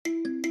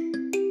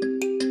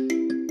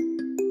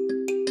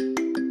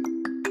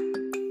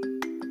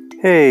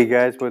Hey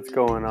guys, what's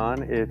going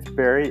on? It's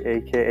Barry,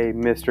 aka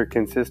Mr.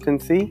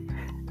 Consistency,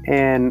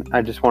 and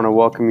I just want to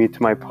welcome you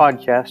to my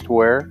podcast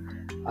where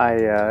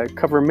I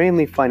cover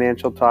mainly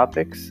financial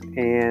topics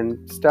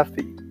and stuff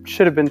that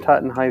should have been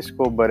taught in high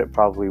school, but it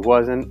probably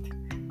wasn't.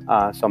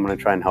 So I'm going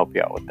to try and help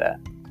you out with that.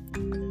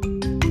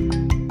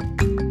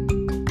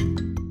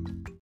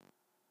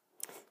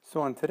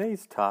 So on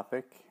today's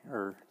topic,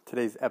 or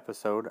today's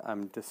episode,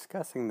 I'm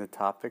discussing the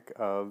topic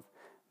of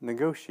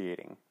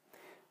negotiating.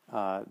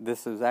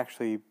 This is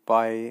actually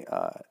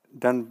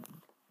done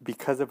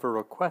because of a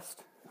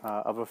request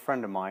of a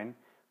friend of mine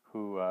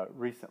who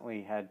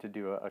recently had to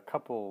do a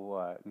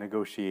couple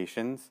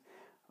negotiations,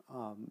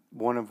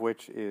 one of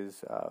which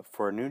is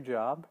for a new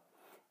job,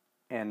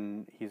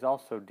 and he's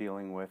also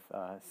dealing with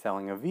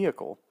selling a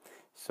vehicle.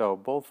 So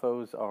both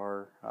those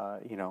are,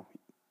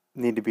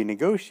 need to be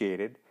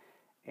negotiated,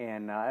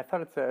 and I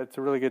thought it's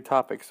a really good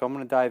topic, so I'm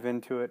going to dive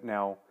into it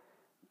now.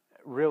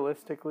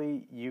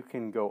 Realistically, you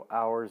can go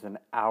hours and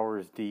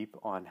hours deep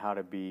on how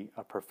to be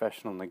a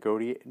professional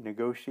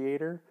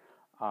negotiator.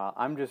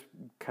 I'm just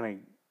kind of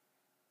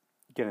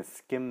going to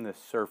skim the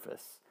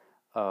surface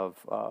of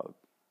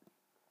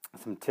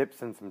some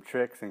tips and some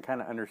tricks and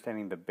kind of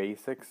understanding the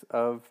basics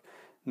of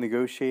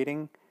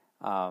negotiating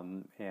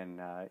and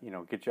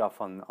get you off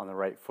on the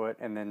right foot.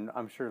 And then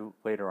I'm sure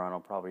later on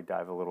I'll probably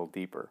dive a little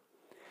deeper.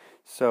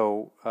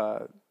 So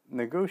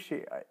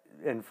negotiate,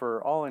 and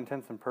for all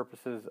intents and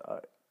purposes,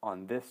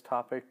 on this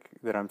topic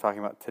that I'm talking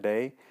about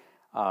today,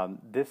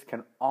 this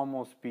can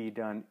almost be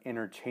done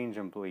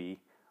interchangeably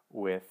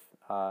with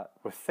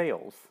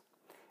sales.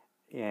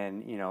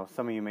 And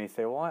some of you may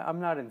say, "Well, I'm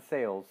not in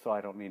sales, so I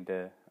don't need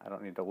to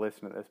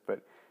listen to this."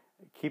 But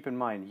keep in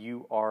mind,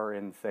 you are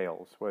in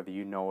sales, whether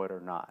you know it or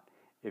not.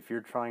 If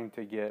you're trying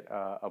to get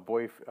a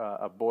boy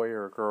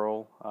or a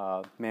girl,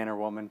 man or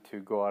woman, to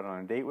go out on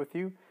a date with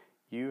you,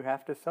 you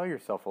have to sell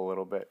yourself a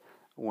little bit.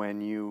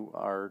 When you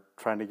are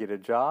trying to get a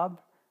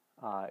job,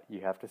 you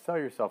have to sell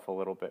yourself a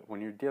little bit.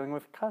 When you're dealing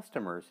with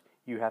customers,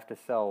 you have to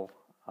sell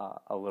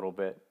a little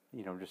bit,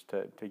 just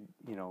to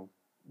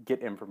get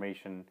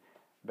information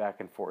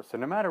back and forth. So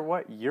no matter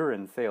what, you're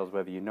in sales,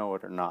 whether you know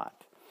it or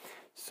not.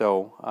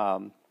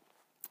 So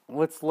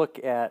let's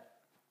look at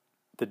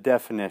the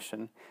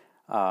definition.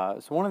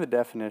 So one of the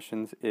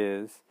definitions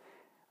is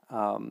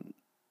a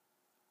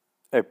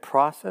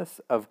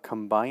process of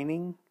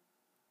combining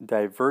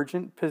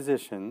divergent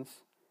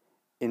positions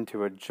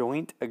into a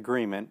joint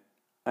agreement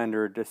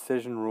under a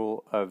decision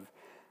rule of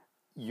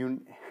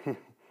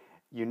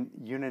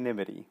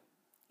unanimity,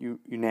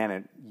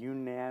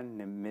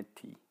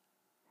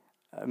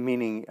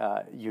 meaning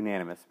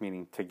unanimous,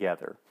 meaning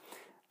together.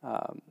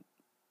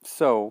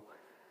 So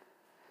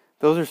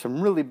those are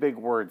some really big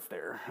words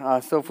there.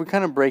 So if we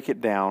kind of break it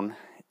down,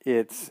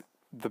 it's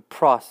the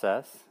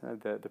process,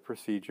 the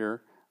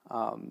procedure,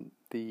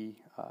 the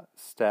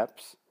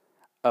steps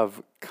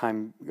of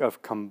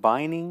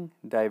combining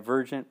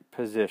divergent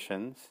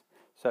positions.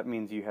 So that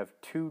means you have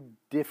two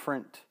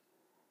different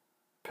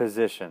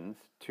positions,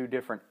 two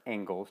different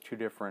angles, two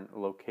different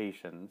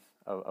locations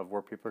of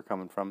where people are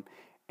coming from,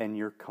 and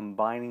you're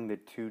combining the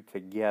two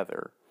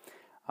together.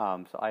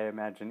 So I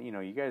imagine,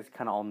 you guys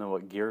kind of all know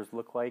what gears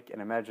look like,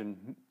 and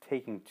imagine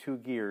taking two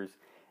gears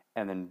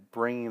and then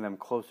bringing them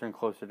closer and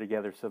closer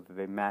together so that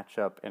they match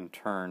up and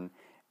turn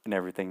and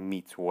everything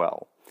meets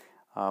well.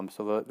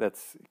 So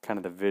that's kind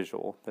of the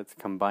visual. That's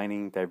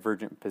combining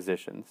divergent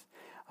positions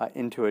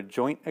into a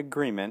joint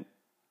agreement,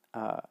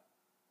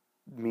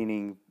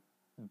 meaning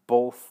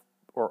both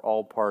or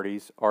all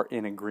parties are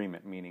in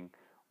agreement, meaning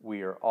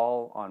we are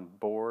all on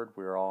board,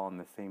 we are all on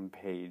the same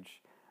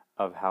page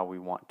of how we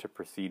want to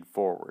proceed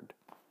forward.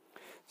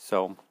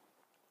 So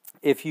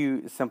if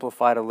you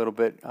simplify it a little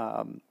bit,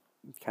 kind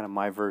of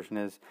my version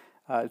is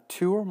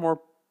two or more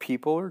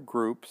people or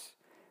groups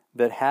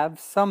that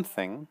have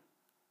something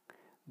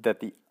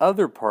that the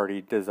other party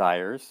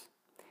desires,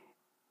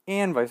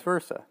 and vice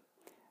versa.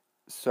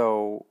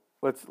 So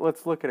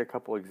let's look at a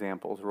couple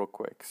examples real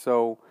quick.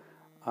 So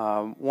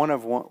one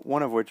of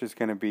which is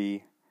going to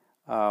be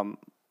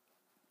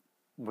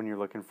when you're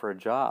looking for a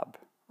job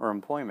or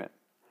employment.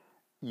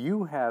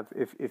 You have,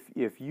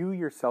 if you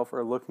yourself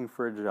are looking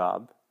for a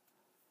job,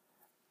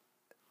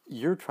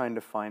 you're trying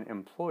to find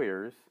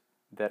employers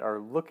that are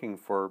looking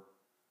for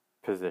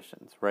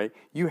positions, right?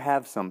 You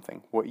have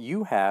something. What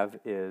you have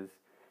is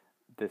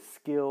the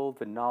skill,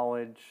 the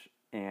knowledge,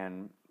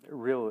 and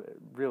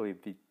really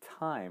the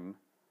time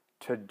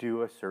to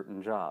do a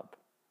certain job.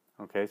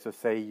 Okay, so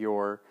say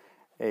you're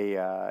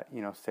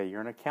say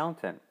you're an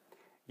accountant.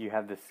 You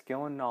have the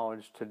skill and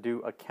knowledge to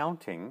do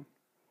accounting,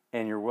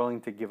 and you're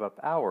willing to give up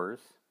hours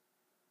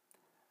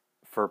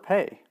for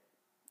pay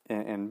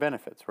and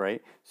benefits,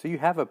 right? So you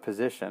have a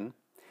position.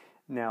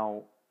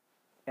 Now,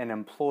 an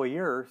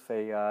employer,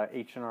 say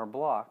H&R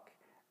Block,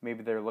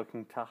 maybe they're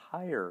looking to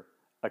hire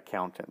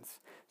accountants.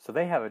 So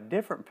they have a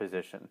different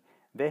position.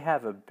 They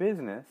have a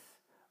business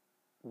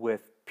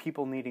with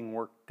people needing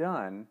work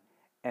done,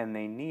 and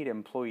they need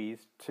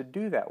employees to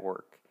do that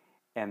work.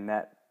 And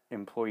that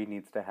employee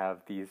needs to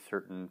have these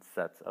certain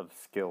sets of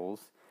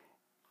skills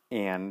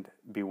and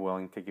be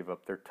willing to give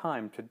up their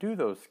time to do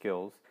those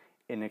skills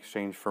in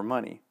exchange for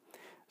money.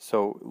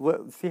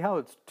 So see how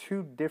it's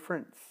two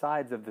different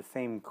sides of the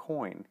same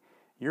coin.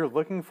 You're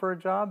looking for a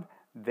job,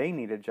 they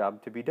need a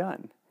job to be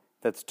done.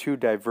 That's two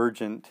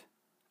divergent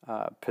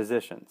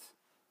positions.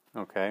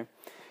 Okay?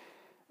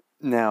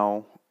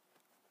 Now,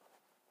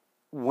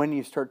 when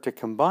you start to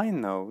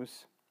combine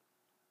those,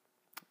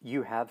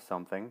 you have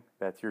something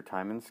that's your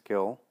time and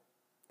skill,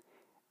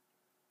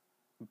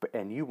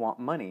 and you want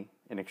money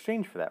in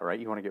exchange for that, right?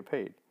 You want to get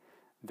paid.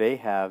 They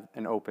have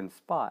an open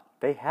spot.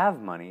 They have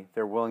money.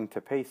 They're willing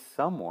to pay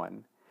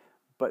someone,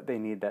 but they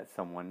need that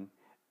someone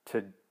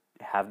to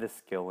have the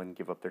skill and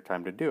give up their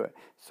time to do it.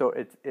 So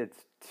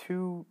it's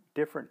two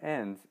different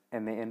ends,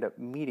 and they end up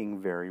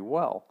meeting very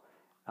well.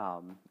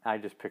 I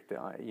just picked,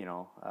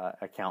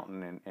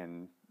 accountant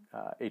and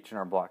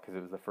H&R Block because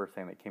it was the first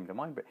thing that came to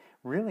mind. But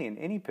really, in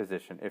any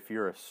position, if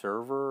you're a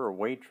server, a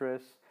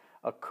waitress,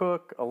 a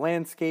cook, a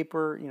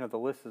landscaper, the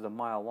list is a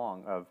mile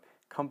long of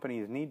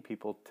companies need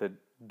people to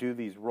do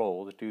these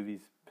roles, do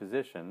these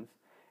positions,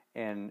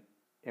 and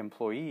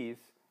employees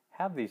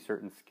have these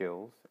certain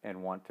skills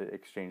and want to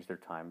exchange their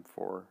time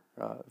for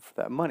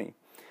that money.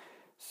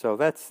 So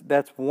that's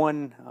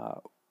one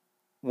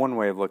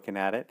way of looking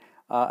at it.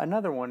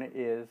 Another one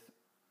is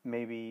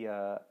maybe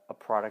a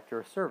product or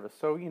a service.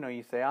 So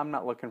you say, I'm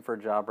not looking for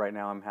a job right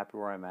now. I'm happy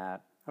where I'm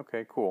at.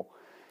 Okay, cool.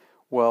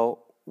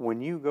 Well,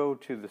 when you go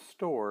to the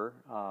store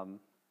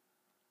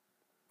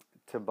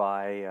to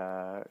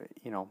buy,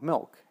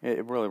 milk,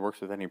 it really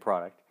works with any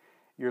product.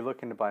 You're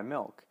looking to buy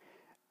milk.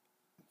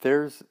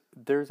 There's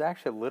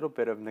actually a little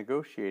bit of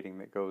negotiating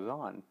that goes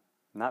on.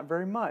 Not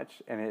very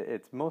much, and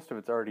it's most of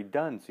it's already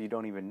done, so you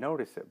don't even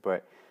notice it.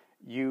 But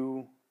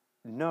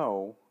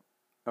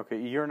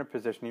okay, you're in a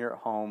position, you're at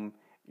home,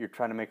 you're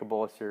trying to make a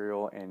bowl of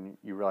cereal, and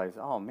you realize,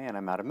 oh man,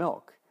 I'm out of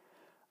milk.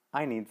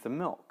 I need some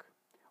milk.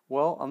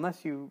 Well,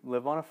 unless you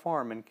live on a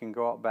farm and can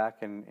go out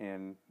back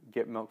and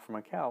get milk from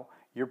a cow,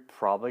 you're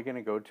probably going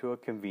to go to a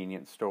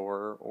convenience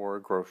store or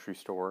a grocery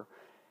store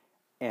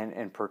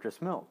and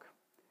purchase milk.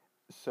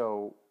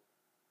 So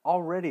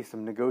already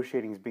some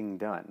negotiating is being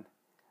done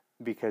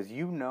because I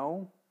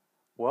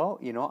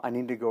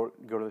need to go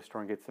to the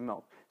store and get some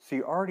milk. So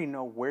you already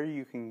know where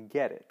you can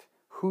get it,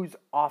 who's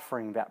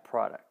offering that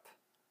product,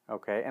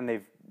 okay? And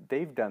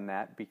they've done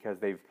that because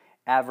they've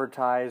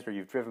advertised, or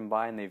you've driven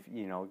by and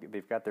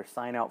they've got their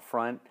sign out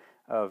front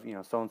of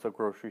so-and-so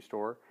grocery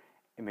store,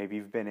 and maybe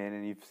you've been in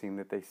and you've seen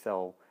that they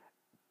sell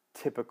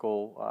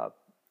typical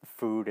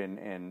food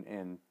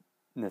and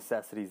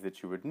necessities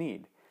that you would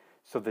need.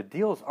 So the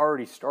deal's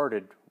already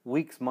started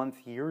weeks, months,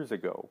 years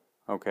ago,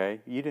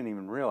 okay? You didn't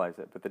even realize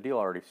it, but the deal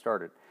already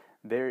started.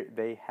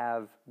 They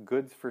have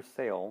goods for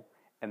sale,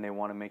 and they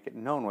want to make it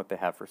known what they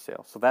have for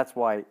sale. So that's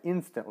why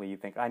instantly you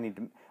think, I need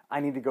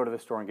to go to the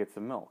store and get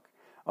some milk.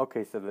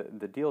 Okay, so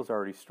the deal's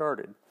already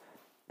started.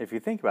 If you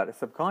think about it,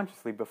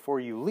 subconsciously,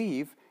 before you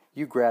leave,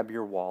 you grab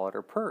your wallet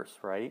or purse,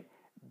 right?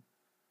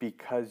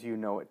 Because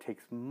it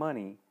takes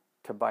money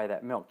to buy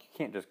that milk. You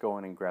can't just go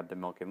in and grab the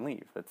milk and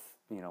leave. That's,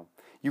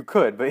 you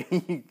could, but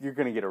you're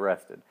going to get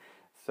arrested.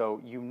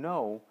 So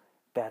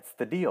that's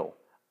the deal.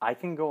 I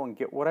can go and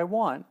get what I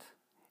want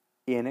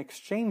in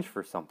exchange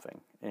for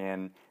something.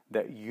 And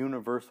that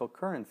universal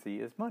currency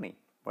is money.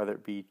 Whether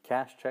it be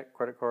cash, check,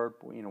 credit card,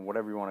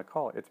 whatever you want to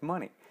call it, it's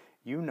money.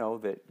 You know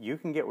that you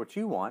can get what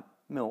you want,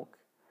 milk,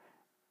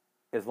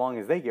 as long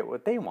as they get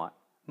what they want,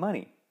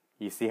 money.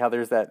 You see how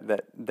there's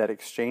that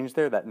exchange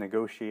there, that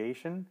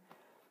negotiation?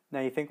 Now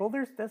you think, well,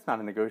 that's not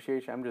a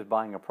negotiation, I'm just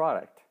buying a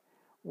product.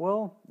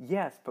 Well,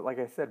 yes, but like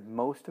I said,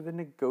 most of the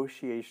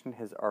negotiation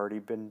has already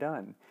been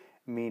done.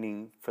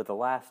 Meaning, for the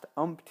last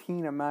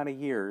umpteen amount of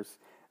years,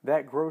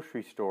 that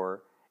grocery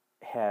store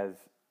has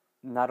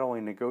not only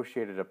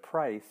negotiated a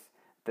price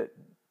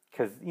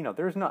because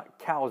there's not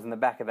cows in the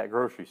back of that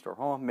grocery store.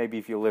 Well, maybe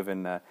if you live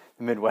in the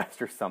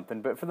Midwest or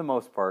something, but for the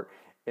most part,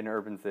 in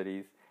urban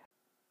cities.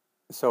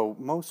 So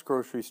most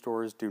grocery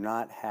stores do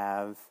not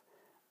have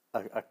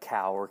a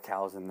cow or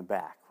cows in the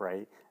back,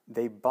 right?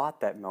 They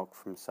bought that milk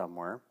from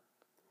somewhere,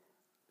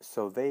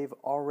 so they've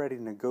already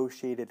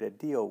negotiated a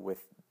deal with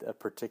a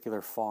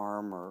particular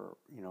farm or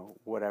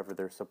whatever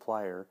their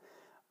supplier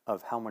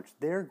of how much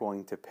they're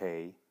going to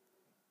pay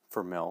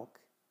for milk.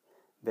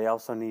 They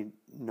also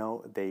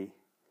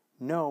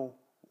know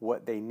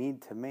what they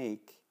need to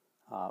make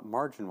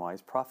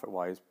margin-wise,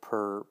 profit-wise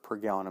per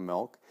gallon of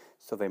milk.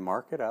 So they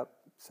mark it up.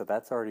 So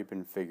that's already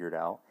been figured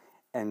out.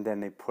 And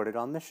then they put it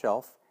on the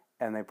shelf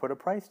and they put a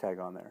price tag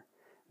on there.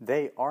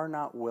 They are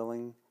not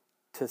willing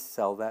to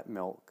sell that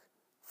milk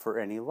for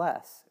any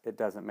less. It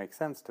doesn't make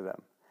sense to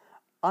them.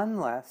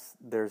 Unless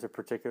there's a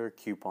particular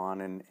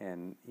coupon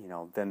and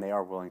then they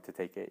are willing to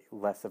take a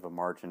less of a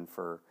margin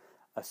for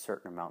a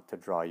certain amount to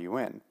draw you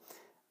in.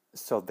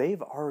 So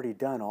they've already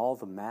done all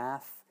the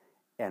math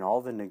and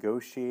all the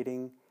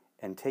negotiating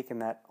and taken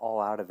that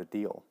all out of the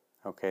deal.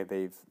 Okay,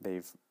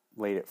 they've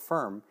laid it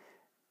firm.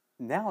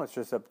 Now it's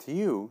just up to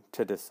you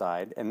to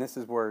decide, and this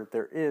is where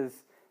there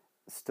is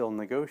still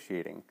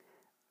negotiating.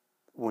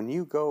 When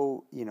you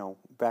go,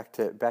 back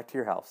to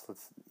your house,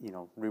 let's,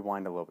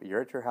 rewind a little bit.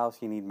 You're at your house,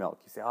 you need milk.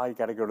 You say, oh, you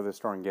got to go to the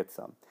store and get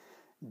some.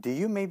 Do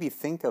you maybe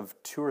think of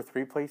 2 or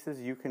 3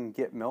 places you can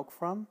get milk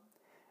from?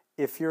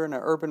 If you're in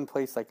an urban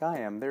place like I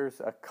am,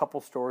 there's a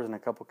couple stores and a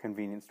couple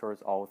convenience stores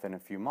all within a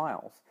few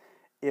miles.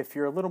 If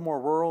you're a little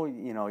more rural,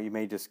 you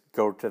may just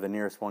go to the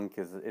nearest one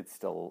because it's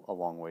still a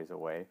long ways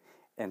away.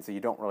 And so you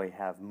don't really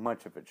have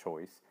much of a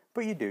choice.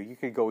 But you do. You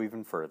could go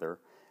even further.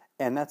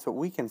 And that's what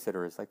we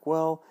consider is like,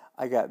 well,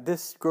 I got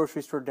this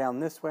grocery store down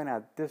this way and I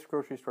have this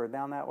grocery store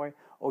down that way.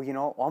 Oh,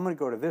 I'm going to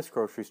go to this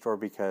grocery store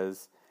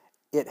because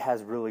it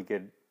has really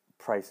good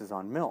prices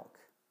on milk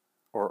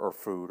or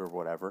food or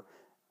whatever.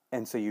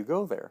 And so you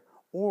go there.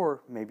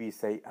 Or maybe you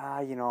say,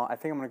 I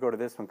think I'm going to go to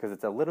this one because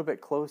it's a little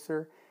bit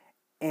closer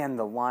and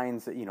the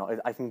lines,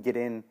 I can get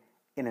in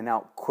and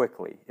out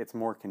quickly. It's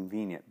more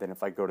convenient than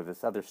if I go to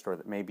this other store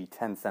that may be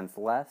 10 cents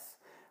less.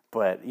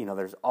 But,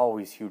 there's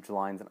always huge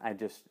lines,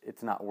 and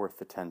it's not worth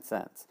the 10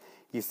 cents.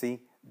 You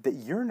see, that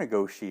you're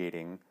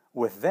negotiating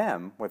with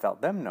them,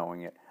 without them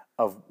knowing it,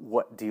 of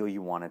what deal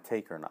you want to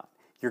take or not.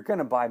 You're going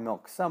to buy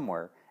milk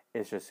somewhere.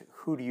 It's just,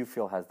 who do you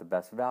feel has the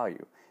best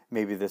value?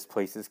 Maybe this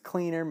place is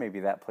cleaner.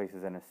 Maybe that place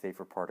is in a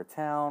safer part of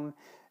town.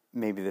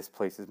 Maybe this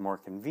place is more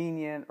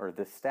convenient, or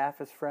this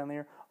staff is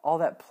friendlier. All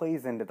that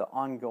plays into the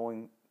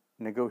ongoing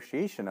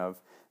negotiation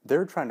of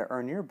they're trying to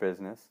earn your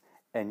business,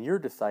 and you're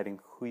deciding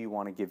who you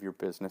want to give your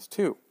business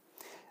to.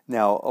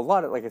 Now,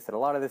 like I said, a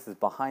lot of this is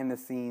behind the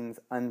scenes,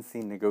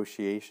 unseen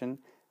negotiation,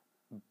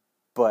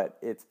 but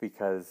it's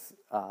because,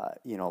 a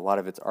lot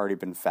of it's already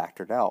been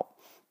factored out.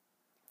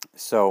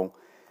 So,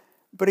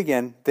 but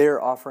again,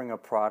 they're offering a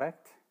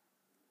product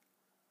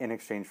in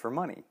exchange for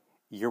money.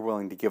 You're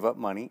willing to give up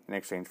money in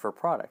exchange for a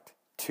product.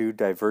 2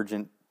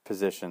 divergent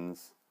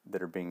positions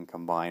that are being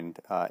combined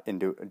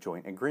into a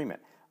joint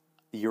agreement.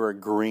 You're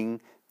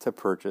agreeing to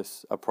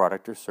purchase a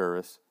product or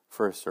service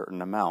for a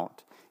certain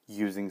amount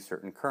using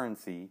certain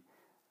currency,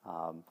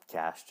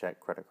 cash,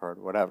 check, credit card,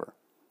 whatever.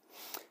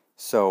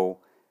 So,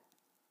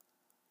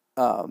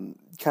 kind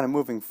of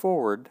moving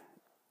forward,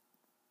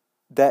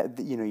 that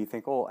you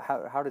think, oh,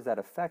 how does that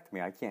affect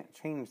me? I can't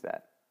change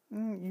that.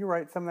 You're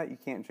right, some of that you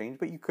can't change,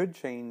 but you could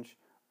change,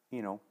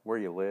 where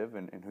you live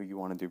and who you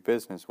want to do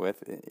business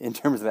with in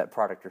terms of that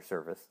product or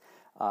service.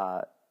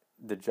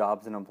 The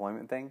jobs and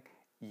employment thing,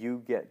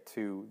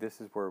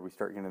 this is where we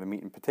start getting to the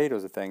meat and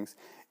potatoes of things.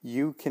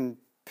 You can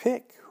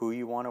pick who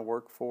you want to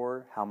work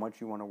for, how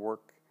much you want to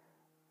work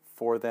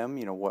for them,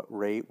 what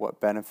rate,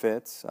 what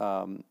benefits.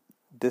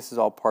 This is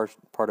all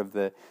part of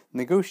the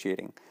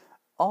negotiating.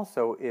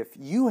 Also, if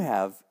you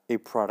have a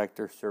product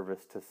or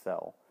service to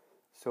sell,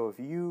 so if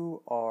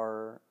you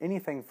are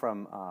anything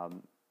from,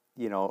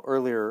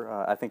 earlier,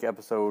 I think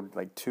episode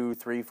like 2,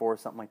 3, 4,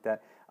 something like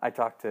that, I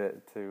talked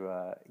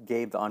to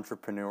Gabe, the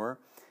entrepreneur,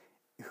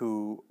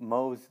 who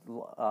mows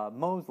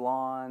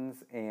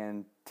lawns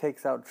and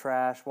takes out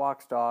trash,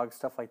 walks dogs,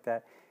 stuff like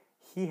that.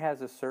 He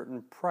has a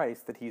certain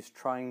price that he's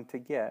trying to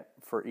get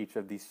for each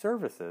of these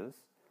services,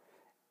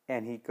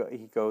 and he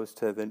goes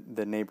to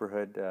the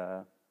neighborhood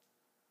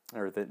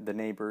or the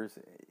neighbors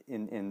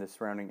in the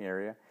surrounding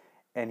area,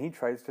 and he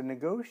tries to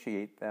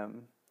negotiate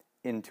them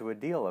into a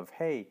deal of,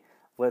 hey,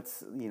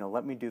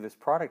 let me do this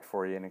product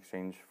for you in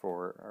exchange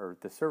for, or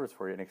the service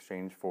for you in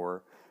exchange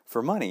for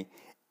money.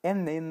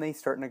 And then they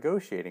start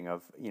negotiating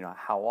of,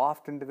 how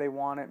often do they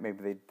want it?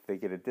 Maybe they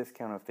get a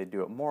discount if they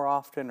do it more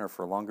often or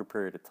for a longer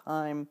period of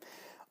time.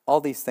 All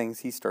these things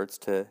he starts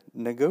to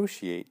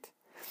negotiate.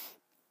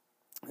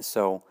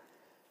 So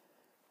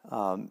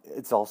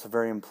it's also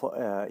very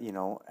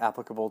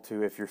applicable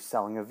to if you're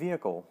selling a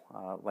vehicle,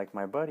 like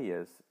my buddy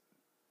is,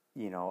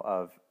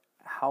 of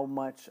how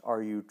much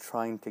are you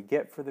trying to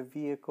get for the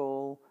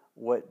vehicle?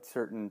 What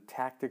certain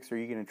tactics are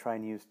you going to try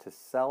and use to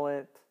sell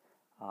it?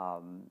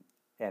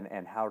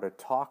 And how to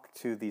talk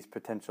to these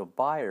potential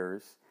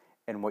buyers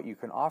and what you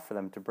can offer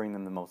them to bring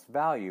them the most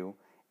value.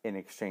 In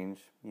exchange,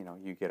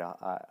 you get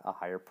a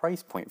higher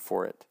price point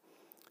for it.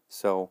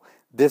 So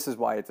this is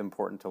why it's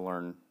important to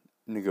learn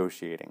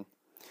negotiating.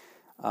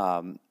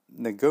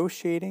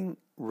 Negotiating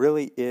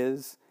really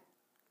is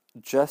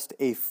just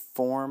a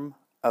form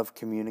of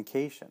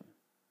communication.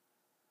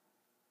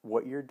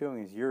 What you're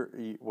doing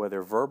is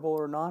whether verbal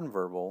or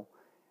nonverbal,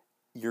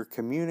 you're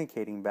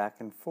communicating back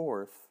and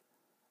forth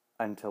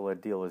until a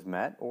deal is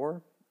met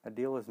or a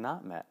deal is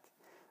not met.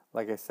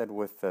 Like I said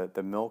with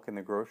the milk in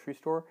the grocery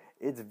store,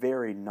 it's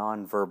very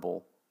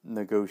nonverbal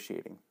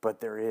negotiating, but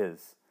there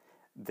is.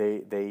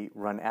 They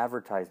run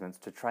advertisements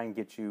to try and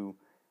get you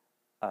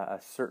a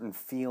certain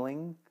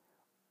feeling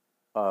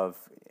of,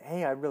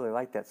 hey, I really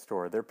like that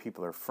store. Their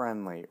people are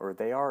friendly, or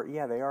they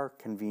are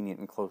convenient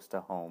and close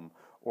to home,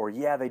 or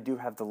yeah, they do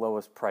have the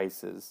lowest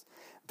prices.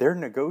 They're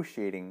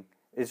negotiating.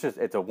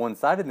 It's a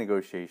one-sided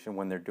negotiation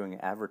when they're doing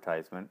an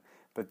advertisement.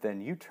 But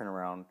then you turn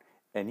around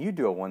and you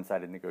do a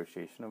one-sided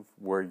negotiation of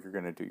where you're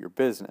going to do your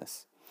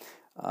business.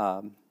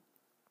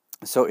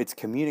 So it's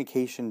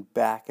communication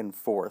back and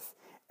forth.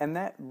 And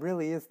that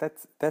really is,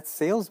 that's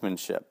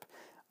salesmanship.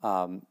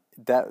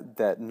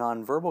 that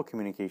nonverbal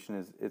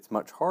communication it's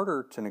much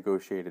harder to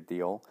negotiate a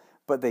deal,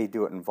 but they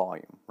do it in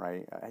volume,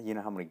 right? You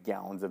know how many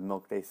gallons of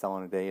milk they sell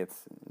in a day?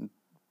 It's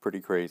pretty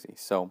crazy.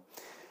 So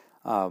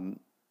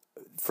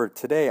for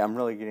today, I'm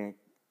really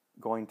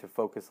going to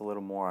focus a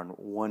little more on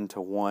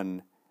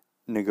one-to-one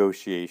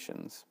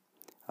negotiations,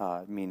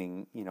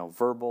 meaning,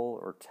 verbal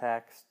or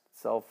text,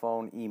 cell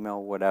phone,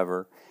 email,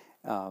 whatever,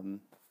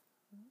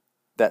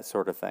 that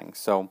sort of thing.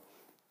 So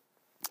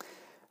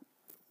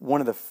one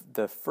of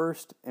the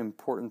first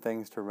important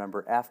things to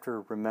remember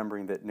after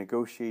remembering that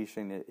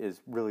negotiation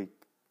is really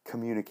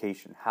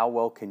communication. How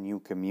well can you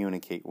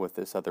communicate with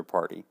this other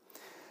party?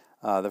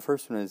 The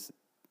first one is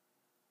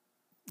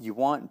you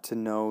want to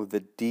know the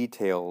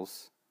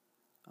details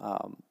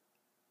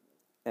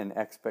and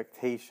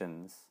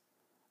expectations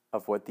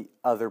of what the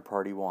other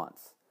party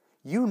wants.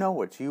 You know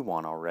what you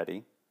want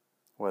already,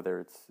 whether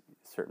it's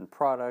a certain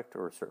product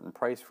or a certain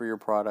price for your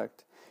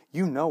product.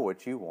 You know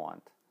what you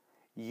want.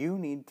 You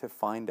need to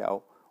find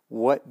out,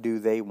 what do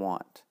they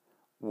want?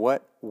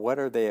 What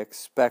are they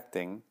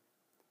expecting?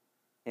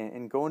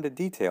 And go into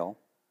detail.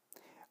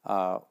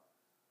 And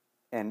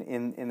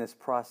in this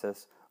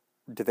process,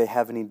 do they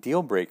have any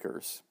deal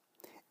breakers?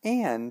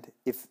 And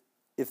if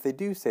they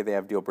do say they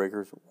have deal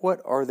breakers,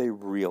 what are they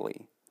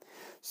really?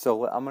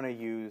 So I'm going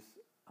to use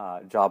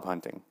job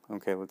hunting.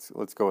 Okay,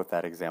 let's go with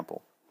that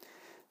example.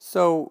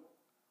 So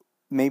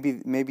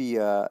maybe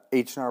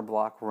H&R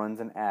Block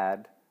runs an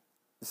ad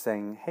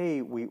saying,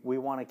 hey, we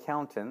want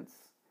accountants,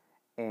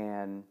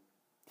 and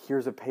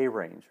here's a pay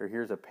range, or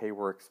here's a pay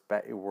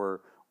we're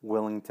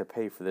willing to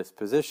pay for this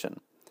position.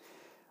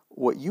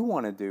 What you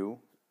want to do,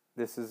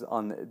 this is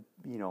on the,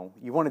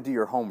 you want to do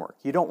your homework.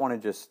 You don't want to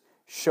just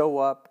show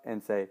up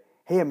and say,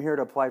 hey, I'm here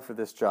to apply for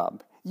this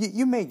job.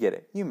 You may get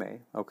it. You may,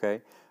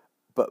 okay?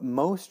 But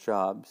most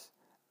jobs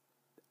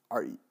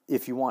are,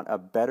 if you want a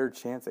better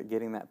chance at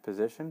getting that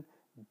position,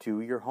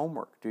 do your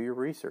homework, do your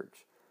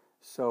research.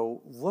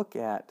 So look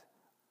at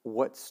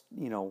what's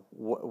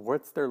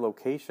their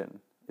location.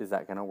 Is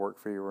that going to work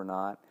for you or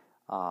not?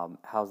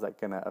 How's that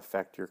going to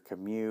affect your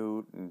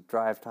commute and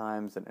drive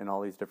times and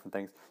all these different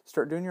things?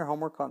 Start doing your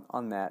homework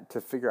on that to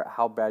figure out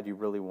how bad you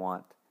really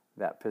want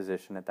that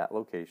position at that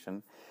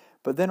location.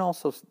 But then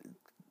also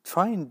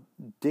try and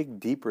dig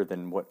deeper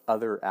than what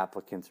other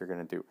applicants are going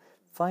to do.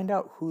 Find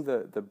out who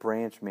the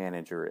branch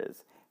manager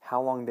is,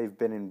 how long they've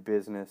been in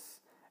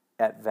business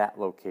at that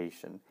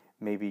location,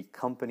 maybe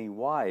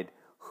company-wide,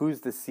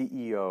 who's the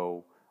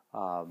CEO,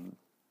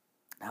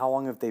 how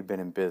long have they been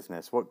in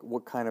business?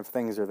 What kind of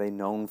things are they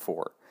known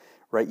for?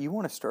 Right? You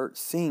want to start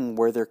seeing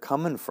where they're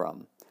coming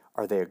from.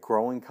 Are they a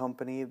growing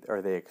company?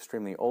 Are they an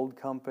extremely old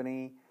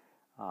company?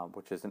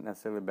 Which isn't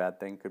necessarily a bad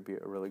thing. Could be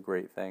a really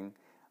great thing.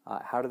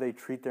 How do they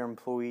treat their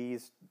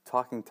employees?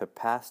 Talking to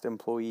past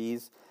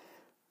employees.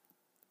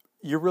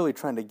 You're really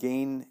trying to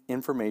gain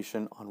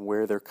information on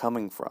where they're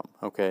coming from.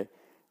 Okay?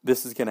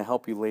 This is going to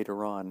help you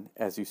later on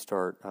as you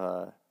start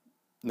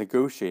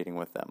negotiating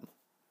with them.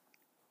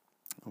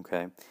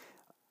 Okay?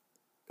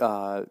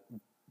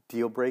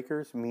 Deal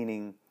breakers,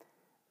 meaning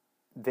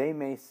they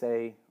may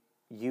say,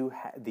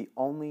 the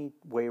only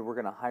way we're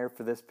going to hire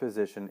for this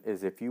position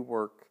is if you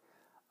work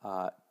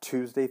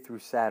Tuesday through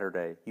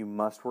Saturday. You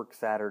must work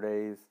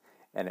Saturdays,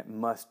 and it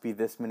must be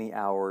this many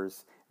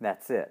hours.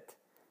 That's it.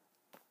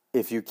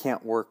 If you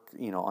can't work,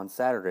 on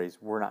Saturdays,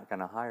 we're not going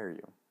to hire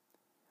you.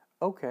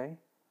 Okay,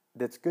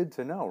 that's good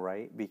to know,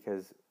 right?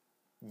 Because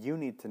you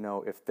need to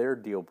know if their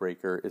deal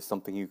breaker is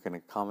something you can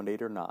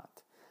accommodate or not.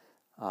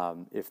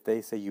 If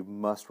they say you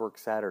must work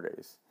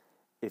Saturdays,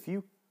 if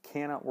you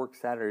cannot work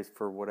Saturdays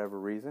for whatever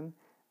reason,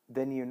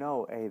 then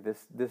hey,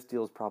 this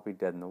deal is probably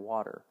dead in the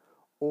water.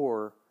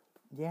 Or,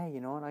 yeah,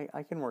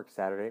 I can work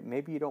Saturday.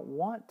 Maybe you don't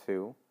want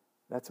to.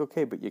 That's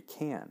okay, but you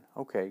can.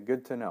 Okay,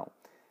 good to know.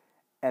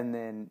 And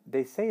then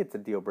they say it's a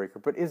deal breaker,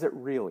 but is it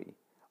really?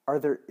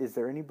 Is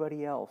there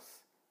anybody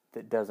else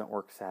that doesn't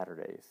work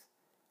Saturdays?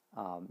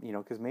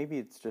 Because maybe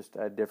it's just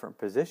a different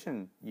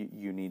position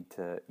you need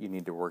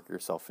to work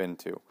yourself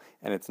into,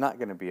 and it's not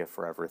going to be a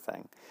forever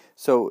thing.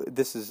 So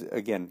this is,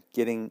 again,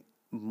 getting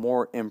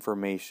more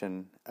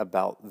information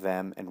about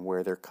them and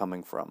where they're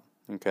coming from.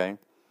 Okay.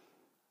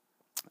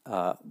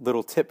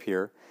 Little tip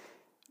here: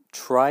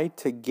 try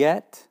to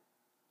get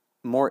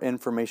more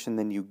information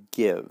than you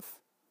give.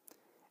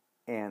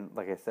 And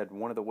like I said,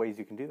 one of the ways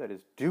you can do that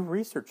is do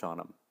research on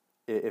them.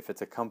 If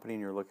it's a company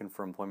and you're looking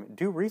for employment,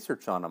 do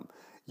research on them.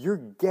 You're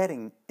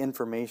getting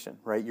information,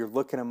 right? You're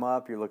looking them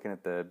up. You're looking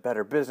at the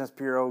Better Business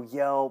Bureau,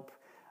 Yelp,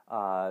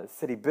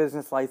 city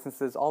business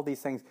licenses, all these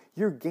things.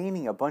 You're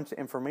gaining a bunch of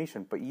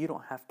information, but you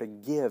don't have to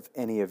give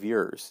any of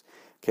yours.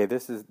 Okay,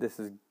 this is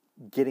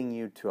getting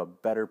you to a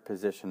better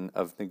position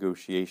of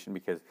negotiation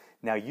because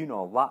now you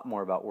know a lot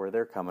more about where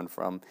they're coming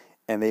from,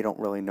 and they don't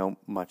really know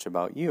much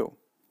about you.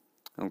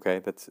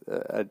 Okay,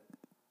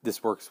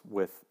 this works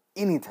with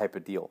any type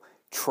of deal.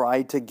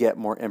 Try to get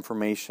more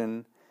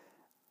information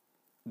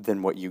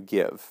than what you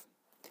give.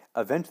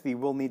 Eventually,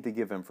 we'll need to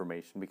give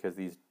information because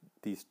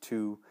these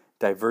two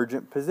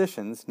divergent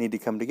positions need to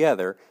come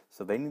together,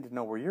 so they need to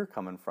know where you're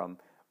coming from.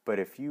 But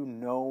if you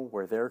know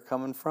where they're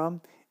coming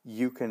from,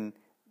 you can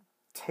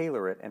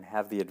tailor it and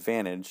have the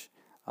advantage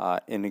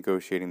in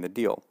negotiating the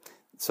deal.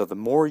 So the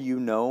more you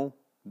know,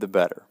 the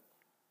better.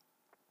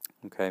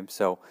 Okay,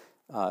 so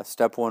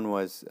step one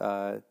was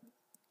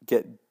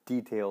get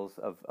details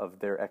of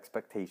their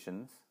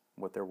expectations,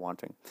 what they're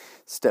wanting.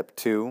 Step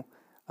two,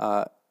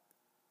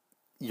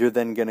 you're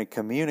then going to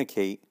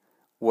communicate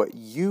what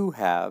you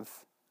have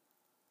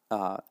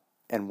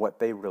and what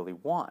they really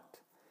want.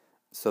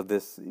 So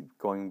this,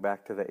 going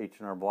back to the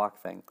H&R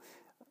Block thing,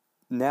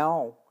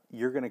 now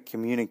you're going to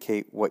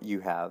communicate what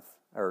you have,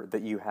 or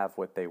that you have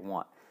what they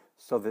want.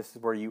 So this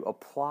is where you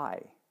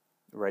apply,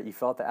 right? You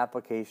fill out the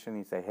application,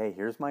 you say, hey,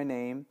 here's my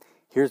name,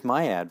 here's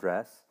my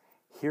address,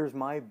 here's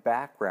my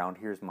background,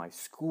 here's my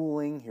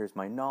schooling, here's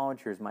my knowledge,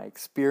 here's my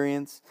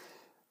experience.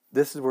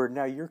 This is where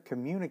now you're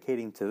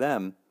communicating to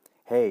them,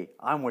 hey,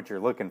 I'm what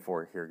you're looking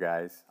for here,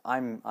 guys.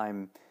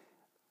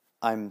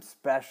 I'm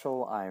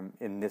special. I'm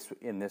in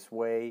this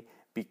way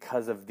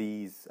because of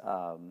these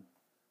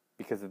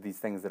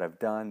things that I've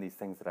done, these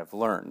things that I've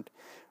learned,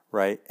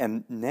 right?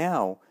 And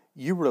now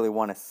you really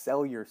want to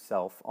sell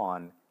yourself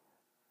on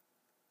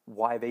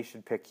why they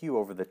should pick you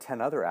over the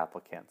 10 other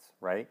applicants,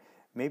 right?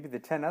 Maybe the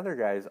 10 other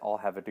guys all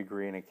have a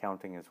degree in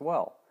accounting as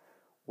well.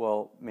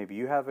 Well, maybe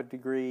you have a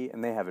degree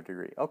and they have a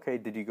degree. Okay,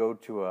 did you go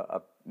to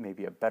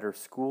maybe a better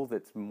school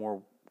that's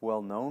more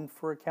well known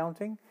for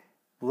accounting?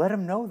 Let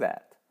them know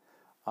that.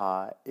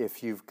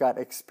 If you've got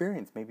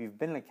experience, maybe you've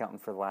been an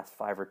accountant for the last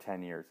 5 or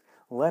 10 years,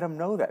 let them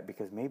know that,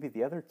 because maybe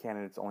the other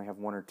candidates only have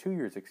 1 or 2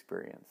 years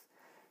experience.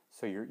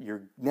 So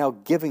you're now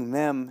giving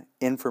them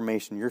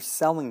information. You're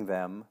selling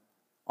them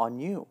on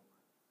you.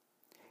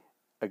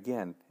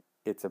 Again,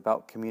 it's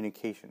about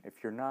communication.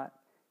 If you're not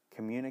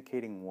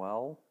communicating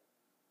well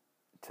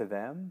to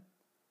them,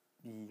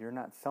 you're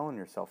not selling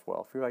yourself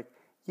well. If you're like,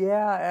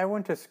 yeah, I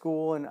went to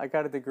school and I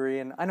got a degree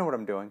and I know what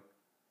I'm doing,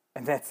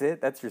 and that's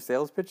it, that's your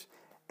sales pitch,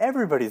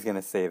 everybody's going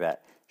to say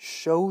that.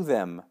 Show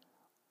them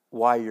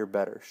why you're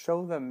better.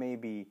 Show them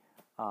maybe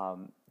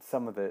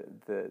some of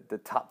the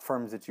top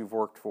firms that you've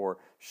worked for.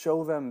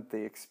 Show them the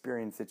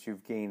experience that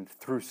you've gained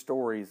through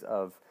stories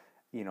of,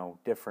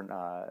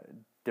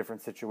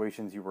 different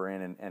situations you were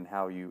in and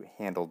how you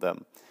handled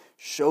them.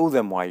 Show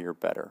them why you're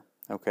better.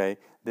 Okay,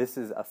 this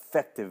is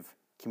effective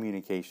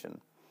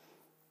communication.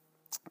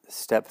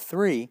 Step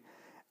 3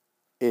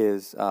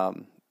 is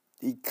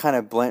kind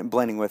of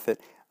blending with it.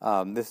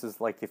 This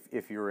is like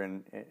if you're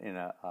in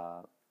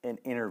an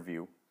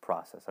interview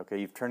process. Okay,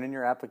 you've turned in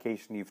your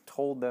application. You've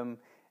told them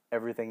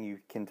everything you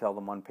can tell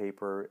them on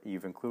paper.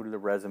 You've included a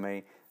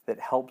resume that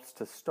helps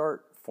to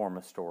form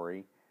a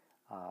story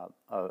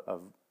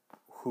of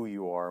who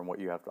you are and what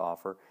you have to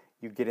offer.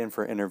 You get in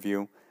for an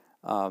interview.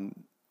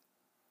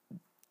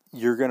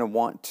 You're going to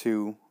want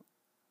to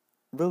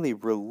really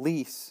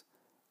release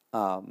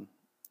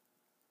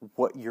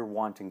what you're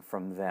wanting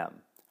from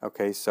them.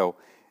 Okay, so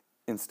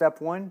in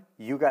step 1,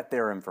 you got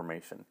their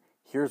information.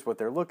 Here's what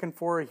they're looking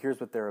for. Here's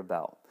what they're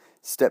about.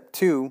 Step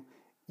 2,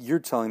 you're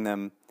telling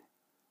them,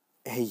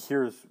 hey,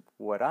 here's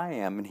what I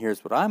am and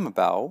here's what I'm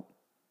about.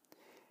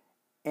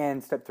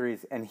 And step 3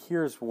 is, and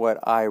here's what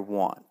I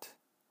want.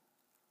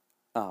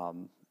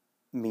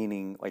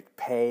 Meaning like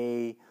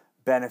pay,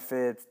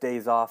 benefits,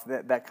 days off,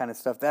 that kind of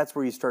stuff. That's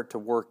where you start to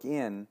work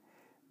in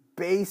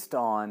based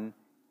on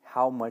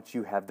how much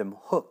you have them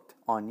hooked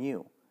on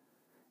you.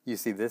 You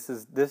see, this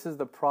is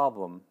the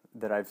problem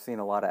that I've seen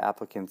a lot of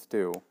applicants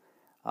do.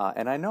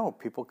 And I know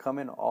people come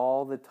in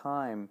all the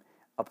time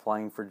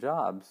applying for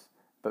jobs,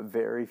 but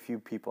very few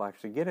people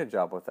actually get a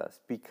job with us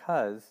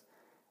because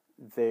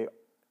they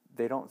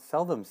don't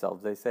sell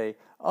themselves. They say,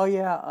 oh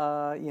yeah,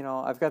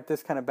 I've got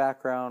this kind of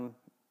background,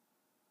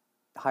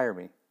 hire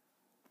me.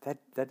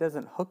 That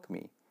doesn't hook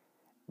me,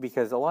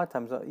 because a lot of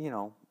times,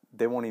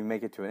 they won't even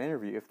make it to an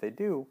interview. If they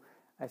do,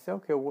 I say,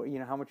 okay, well,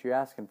 how much are you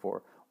asking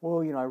for?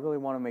 Well, I really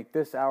want to make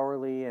this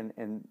hourly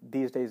and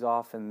these days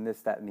off and this,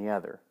 that, and the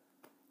other.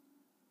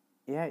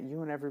 Yeah,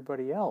 you and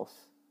everybody else.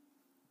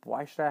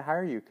 Why should I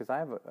hire you? Because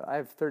I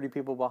have 30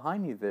 people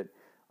behind you that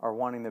are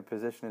wanting the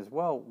position as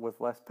well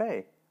with less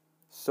pay.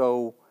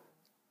 So,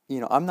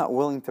 I'm not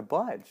willing to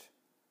budge.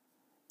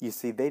 You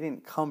see, they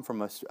didn't come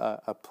from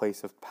a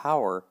place of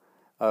power,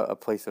 a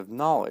place of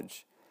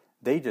knowledge.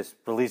 They just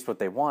released what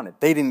they wanted.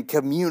 They didn't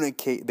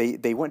communicate.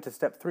 They went to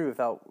step 3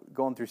 without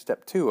going through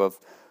step 2 of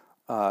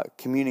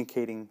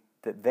communicating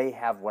that they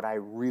have what I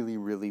really,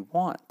 really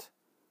want.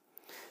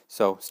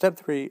 So step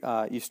 3,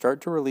 you start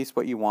to release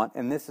what you want,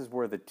 and this is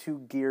where the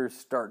 2 gears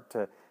start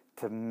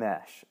to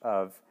mesh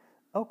of,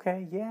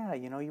 okay, yeah,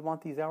 you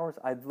want these hours?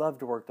 I'd love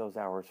to work those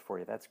hours for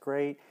you. That's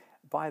great.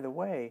 By the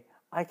way,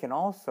 I can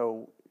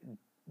also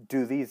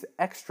do these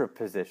extra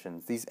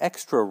positions, these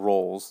extra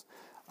roles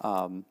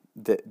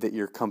that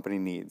your company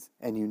needs.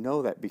 And you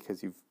know that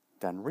because you've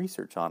done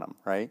research on them,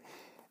 right?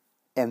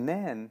 And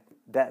then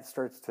that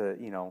starts to,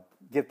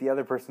 get the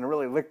other person to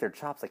really lick their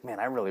chops like, man,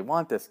 I really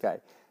want this guy.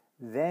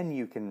 Then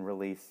you can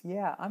release,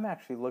 yeah, I'm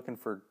actually looking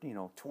for,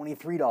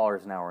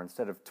 $23 an hour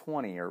instead of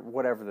 20 or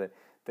whatever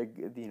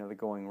the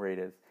going rate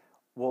is.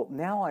 well,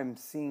 now I'm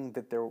seeing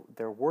that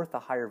they're worth a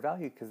higher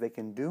value because they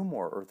can do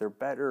more, or they're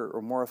better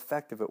or more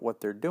effective at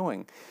what they're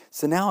doing.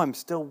 So now I'm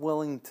still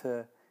willing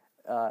to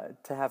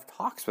have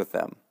talks with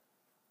them.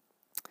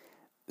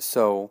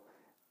 So,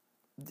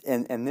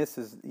 and this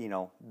is,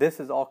 this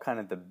is all kind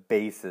of the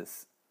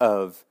basis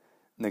of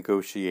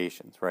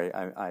negotiations, right?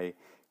 I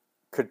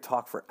could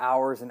talk for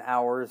hours and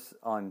hours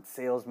on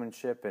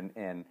salesmanship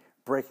and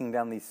breaking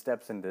down these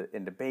steps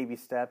into baby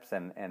steps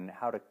and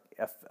how to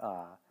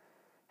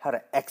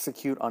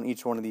execute on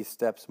each one of these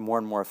steps more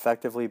and more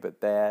effectively.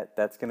 But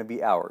that's going to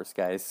be hours,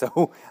 guys.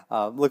 So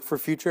look for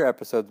future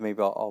episodes.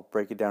 Maybe I'll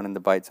break it down into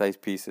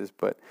bite-sized pieces.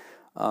 But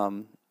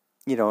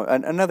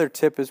another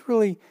tip is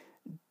really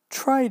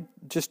try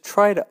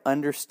to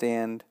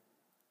understand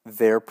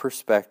their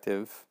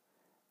perspective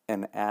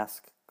and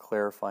ask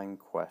clarifying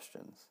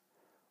questions.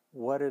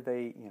 What are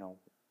they,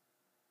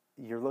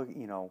 you're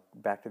looking,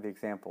 back to the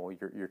example,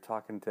 you're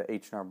talking to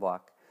H&R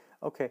Block.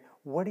 Okay,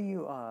 what do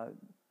you,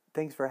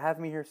 thanks for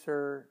having me here,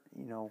 sir.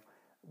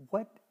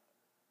 What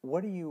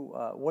are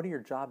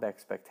your job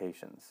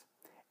expectations?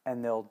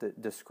 And they'll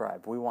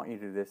describe, we want you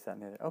to do this, that,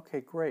 and the other.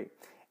 Okay, great.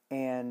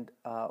 And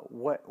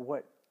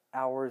what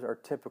hours are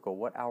typical?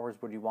 What hours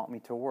would you want me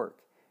to work?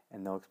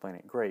 And they'll explain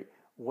it. Great.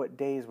 What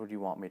days would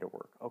you want me to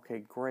work?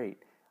 Okay, great.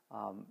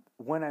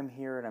 When I'm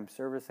here and I'm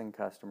servicing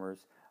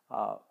customers,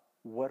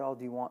 what all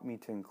do you want me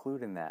to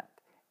include in that?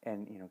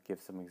 And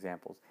give some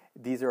examples.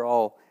 These are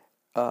all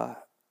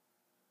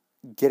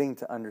getting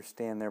to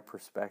understand their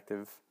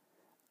perspective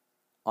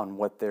on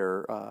what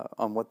they're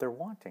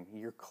wanting.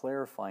 You're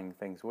clarifying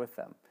things with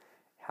them.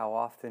 How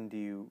often do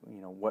you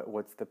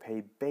what's the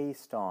pay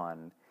based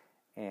on?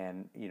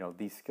 And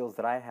these skills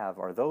that I have,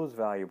 are those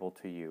valuable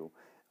to you?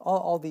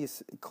 All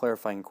these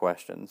clarifying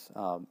questions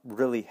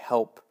really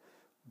help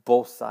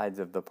both sides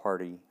of the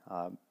party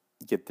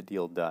get the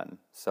deal done.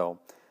 So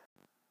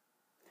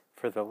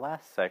for the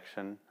last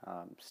section,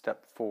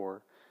 step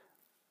 4,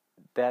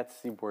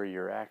 that's where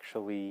you're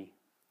actually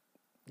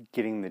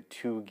getting the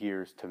two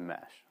gears to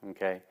mesh,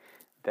 okay?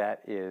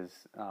 That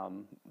is,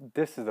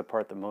 this is the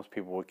part that most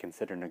people would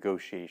consider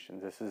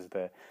negotiations. This is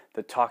the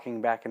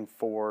talking back and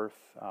forth.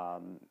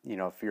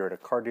 If you're at a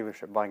car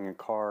dealership buying a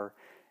car,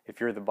 if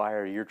you're the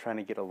buyer, you're trying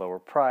to get a lower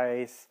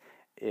price.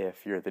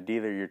 If you're the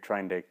dealer, you're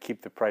trying to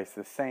keep the price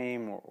the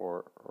same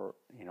or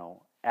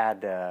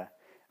add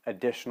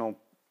additional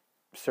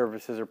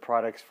services or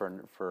products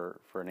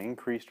for an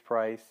increased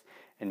price,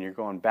 and you're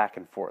going back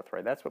and forth,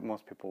 right? That's what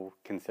most people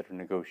consider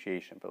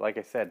negotiation. But like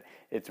I said,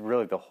 it's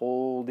really the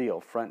whole deal,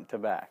 front to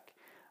back.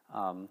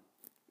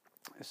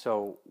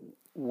 So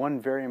one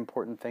very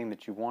important thing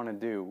that you want to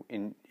do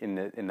in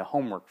the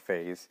homework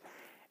phase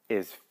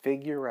is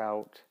figure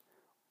out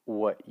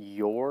what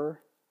your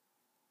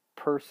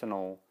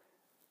personal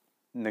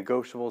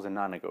negotiables and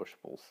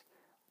non-negotiables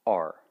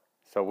are.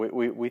 So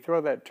we throw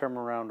that term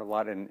around a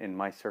lot in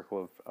my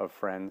circle of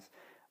friends,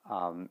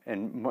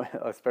 and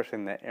especially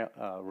in the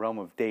realm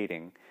of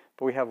dating.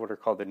 But we have what are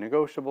called the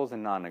negotiables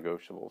and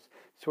non-negotiables.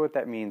 So what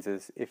that means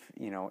is if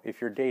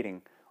you're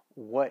dating,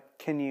 what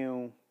can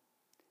you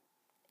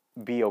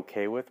be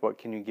okay with? What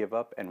can you give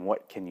up? And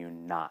what can you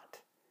not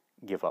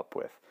give up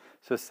with?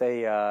 So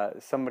say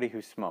somebody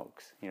who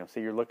smokes.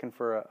 Say you're looking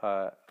for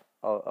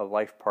a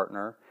life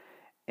partner,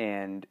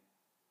 and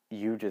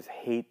you just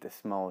hate the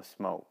smell of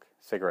smoke,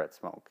 cigarette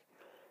smoke.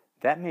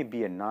 That may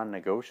be a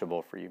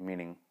non-negotiable for you,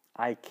 meaning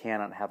I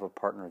cannot have a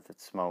partner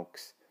that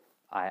smokes.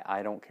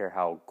 I don't care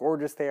how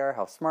gorgeous they are,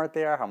 how smart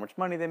they are, how much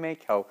money they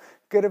make, how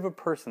good of a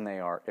person they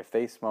are. If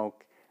they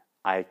smoke,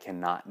 I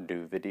cannot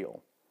do the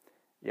deal.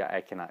 Yeah,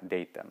 I cannot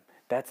date them.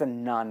 That's a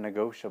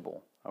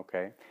non-negotiable,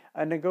 okay?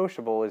 A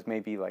negotiable is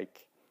maybe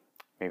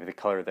the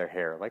color of their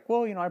hair. Like,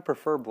 well, I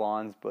prefer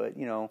blondes, but,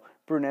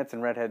 brunettes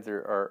and redheads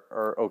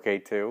are okay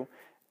too.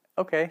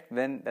 Okay,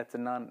 then that's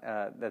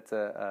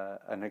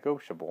a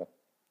negotiable.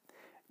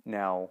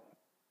 Now,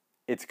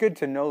 it's good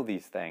to know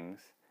these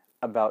things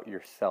about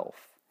yourself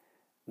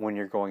when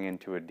you're going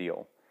into a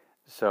deal.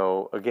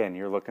 So again,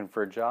 you're looking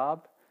for a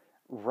job,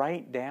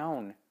 write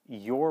down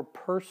your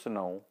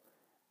personal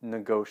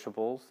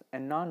negotiables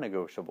and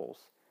non-negotiables.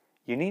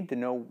 You need to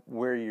know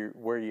where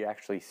you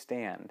actually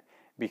stand,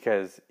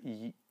 because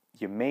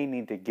you may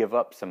need to give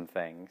up some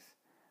things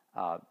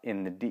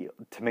in the deal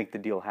to make the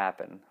deal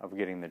happen of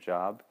getting the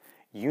job.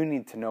 You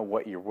need to know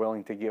what you're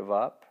willing to give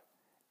up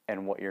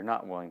and what you're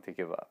not willing to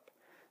give up.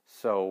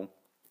 So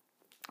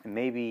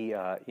maybe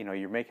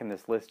you're making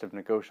this list of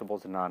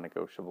negotiables and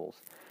non-negotiables.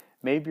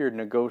 Maybe your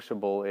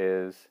negotiable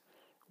is,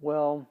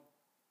 well,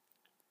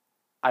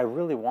 I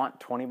really want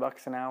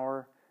 $20 an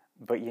hour,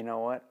 but you know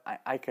what?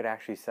 I could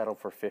actually settle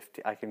for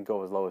 50. I can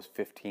go as low as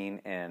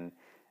 15 and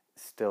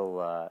still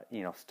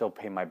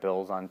pay my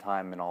bills on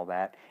time and all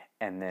that.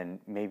 And then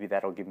maybe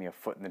that'll give me a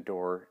foot in the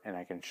door, and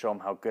I can show them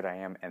how good I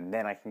am, and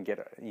then I can get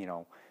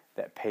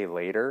that pay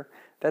later.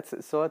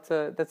 That's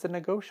a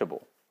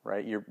negotiable,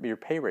 right? Your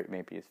pay rate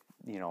maybe is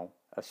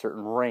a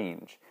certain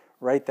range.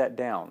 Write that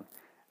down.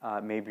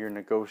 Maybe your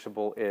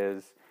negotiable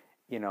is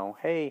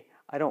hey,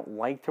 I don't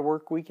like to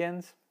work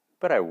weekends,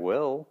 but I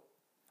will.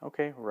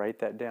 Okay, write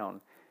that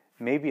down.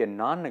 Maybe a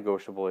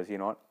non-negotiable is,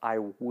 I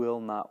will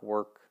not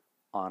work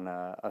on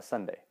a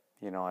Sunday.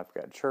 I've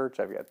got church,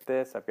 I've got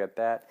this, I've got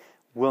that.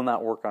 Will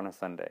not work on a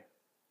Sunday.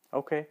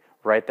 Okay,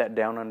 write that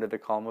down under the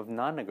column of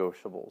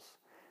non-negotiables.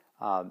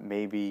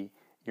 Maybe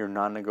your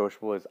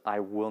non-negotiable is I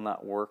will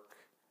not work,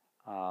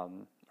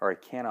 or I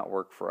cannot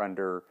work for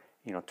under,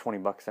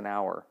 $20 an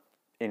hour.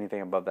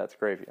 Anything above that's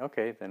gravy.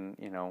 Okay, then,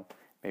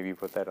 maybe you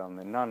put that on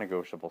the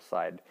non-negotiable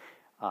side.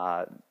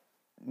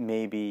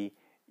 Maybe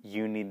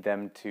you need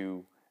them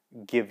to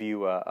give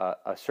you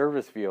a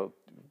service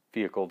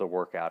vehicle to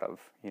work out of.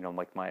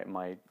 Like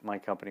my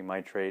company,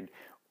 my trade,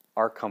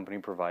 our company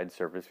provides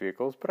service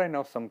vehicles, but I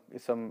know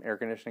some air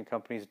conditioning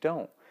companies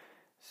don't.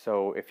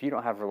 So if you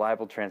don't have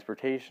reliable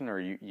transportation, or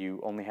you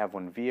only have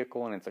one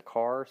vehicle and it's a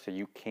car, so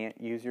you can't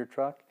use your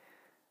truck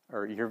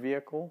or your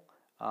vehicle,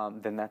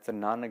 then that's a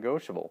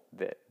non-negotiable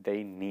that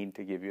they need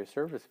to give you a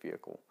service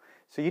vehicle.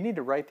 So you need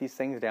to write these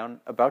things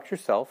down about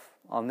yourself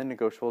on the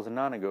negotiables and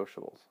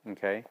non-negotiables,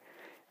 okay?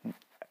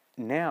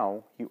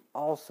 Now, you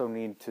also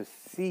need to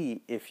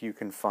see if you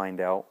can find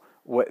out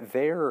what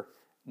their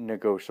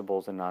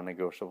negotiables and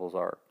non-negotiables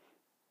are.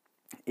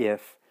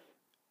 If,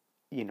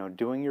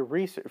 doing your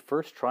research,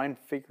 first try and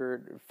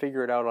figure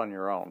it out on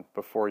your own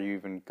before you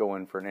even go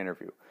in for an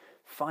interview.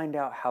 Find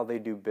out how they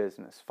do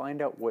business.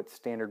 Find out what's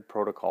standard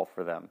protocol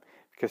for them,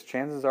 because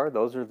chances are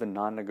those are the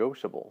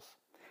non-negotiables.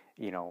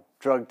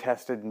 Drug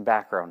tested and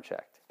background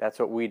checked. That's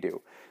what we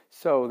do.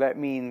 So that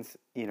means,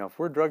 if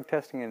we're drug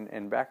testing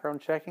and background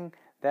checking,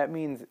 that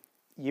means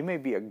you may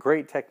be a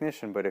great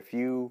technician, but if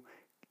you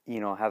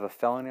have a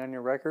felony on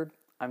your record,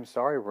 I'm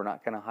sorry, we're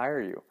not going to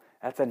hire you.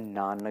 That's a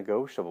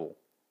non-negotiable.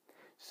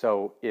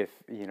 So if,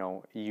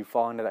 you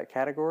fall into that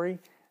category,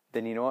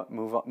 then you know what,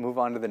 move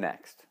on to the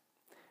next.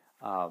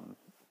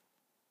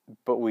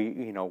 But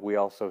we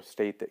also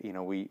state that,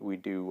 we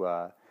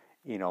do,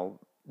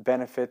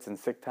 benefits and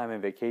sick time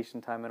and vacation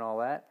time and all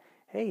that.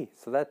 Hey,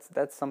 so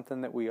that's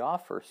something that we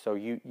offer. So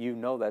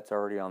that's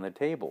already on the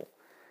table.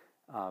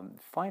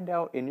 Find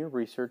out in your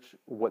research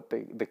what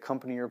the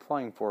company you're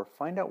applying for,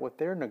 find out what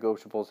their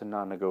negotiables and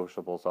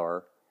non-negotiables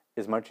are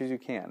as much as you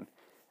can.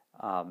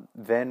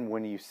 Then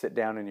when you sit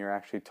down and you're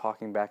actually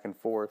talking back and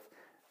forth,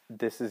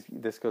 this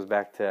goes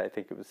back to, I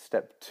think it was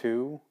step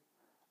 2.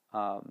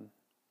 I'm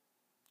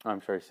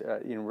sorry,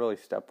 really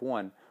step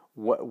 1.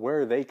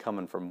 Where are they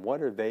coming from?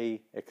 What are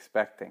they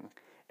expecting?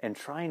 And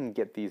try and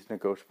get these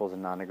negotiables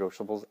and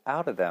non-negotiables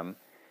out of them.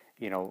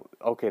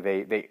 Okay,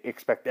 they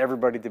expect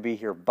everybody to be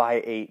here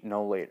by 8,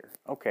 no later.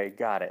 Okay,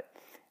 got it.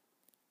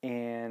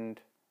 And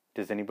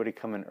does anybody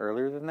come in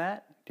earlier than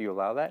that? Do you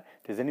allow that?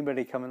 Does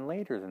anybody come in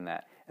later than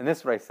that? And this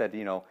is what I said,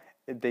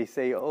 they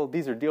say, oh,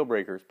 these are deal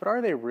breakers. But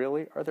are they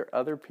really? Are there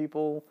other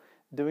people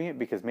doing it?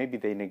 Because maybe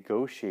they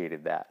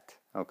negotiated that,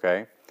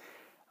 okay?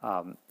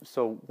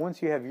 So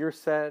once you have your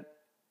set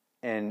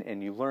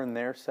and you learn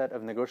their set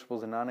of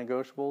negotiables and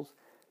non-negotiables,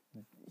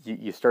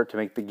 you start to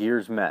make the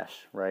gears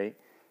mesh, right?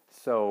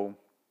 So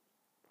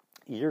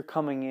you're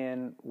coming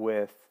in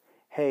with,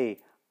 hey,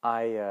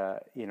 I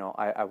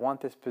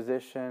want this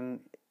position.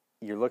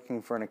 You're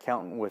looking for an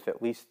accountant with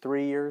at least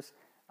 3 years.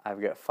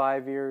 I've got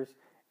 5 years.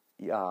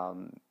 You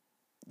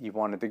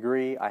want a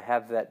degree. I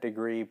have that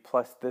degree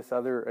plus this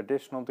other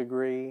additional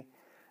degree.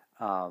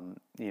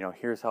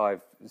 Here's how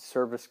I've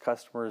serviced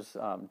customers,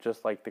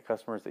 just like the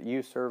customers that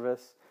you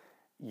service.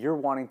 You're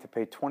wanting to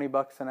pay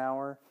 $20 an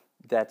hour.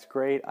 That's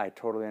great. I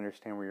totally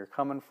understand where you're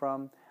coming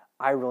from.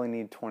 I really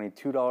need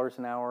 $22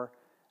 an hour.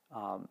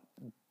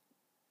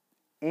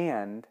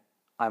 And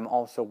I'm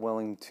also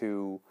willing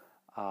to,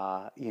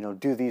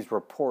 do these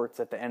reports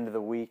at the end of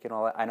the week and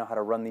all that. I know how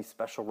to run these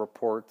special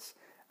reports.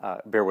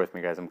 Bear with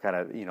me, guys. I'm kind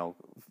of,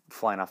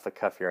 flying off the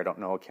cuff here. I don't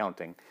know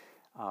accounting.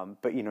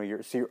 But,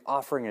 you're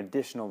offering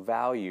additional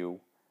value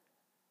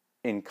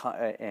in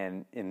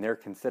their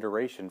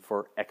consideration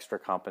for extra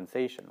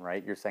compensation,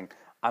 right? You're saying,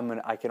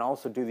 I can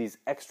also do these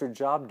extra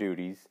job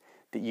duties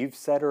that you've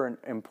said are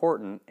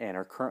important and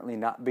are currently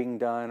not being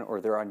done,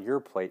 or they're on your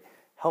plate.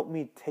 Help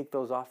me take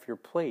those off your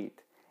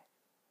plate.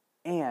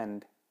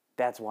 And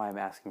that's why I'm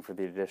asking for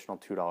the additional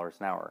 $2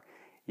 an hour.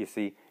 You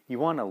see, you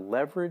want to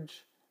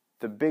leverage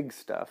the big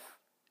stuff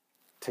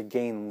to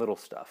gain little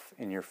stuff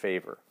in your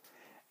favor.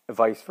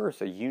 Vice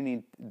versa,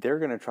 they're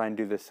going to try and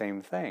do the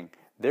same thing.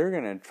 They're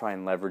going to try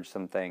and leverage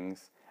some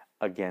things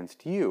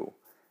against you.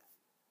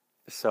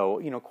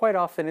 So, quite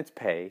often it's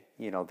pay.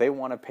 They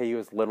want to pay you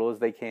as little as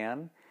they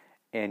can,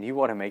 and you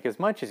want to make as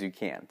much as you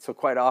can. So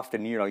quite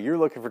often, you're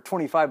looking for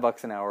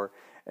 $25 an hour,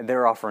 and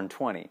they're offering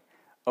 20.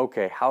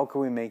 Okay, how can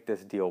we make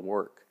this deal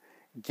work?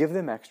 Give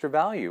them extra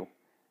value.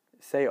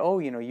 Say, oh,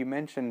 you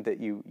mentioned that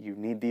you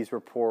need these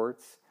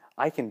reports.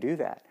 I can do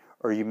that.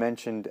 Or you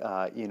mentioned,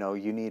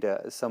 you need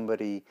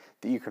somebody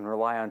that you can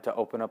rely on to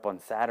open up on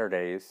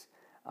Saturdays.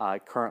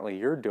 Currently,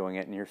 you're doing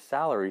it in your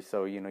salary,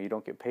 so, you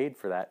don't get paid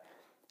for that.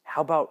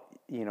 How about,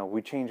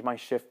 we change my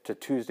shift to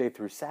Tuesday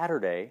through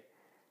Saturday,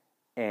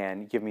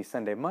 and give me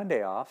Sunday,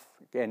 Monday off,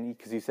 and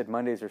because you said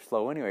Mondays are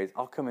slow anyways,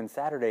 I'll come in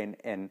Saturday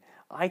and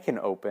I can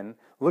open.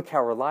 Look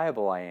how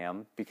reliable I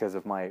am because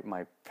of my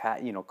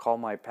call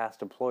my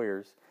past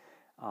employers,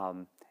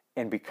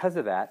 and because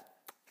of that,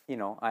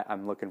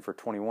 I'm looking for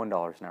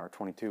 $21 an hour,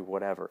 22,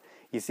 whatever.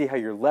 You see how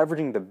you're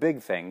leveraging the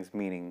big things,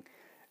 meaning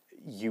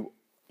you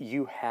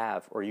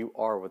have or you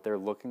are what they're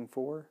looking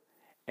for,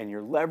 and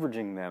you're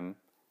leveraging them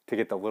to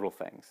get the little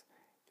things.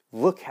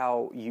 Look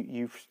how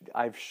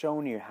I've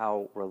shown you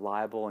how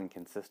reliable and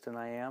consistent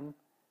I am.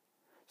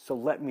 So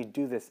let me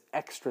do this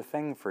extra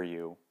thing for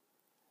you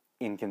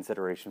in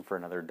consideration for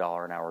another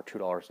 $1 an hour,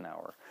 $2 an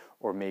hour,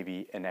 or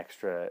maybe an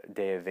extra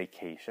day of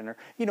vacation, or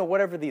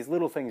whatever these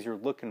little things you're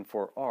looking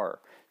for are.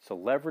 So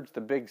leverage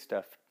the big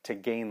stuff to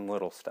gain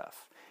little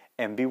stuff,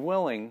 and be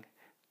willing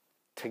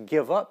to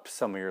give up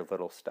some of your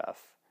little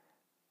stuff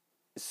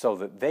so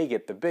that they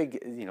get the big,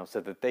 so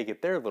that they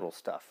get their little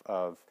stuff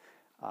of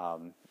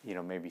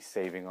maybe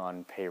saving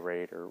on pay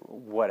rate or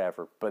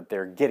whatever, but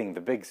they're getting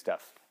the big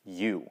stuff,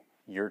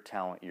 your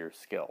talent, your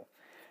skill.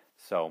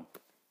 So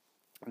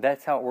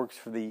that's how it works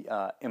for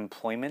the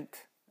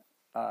employment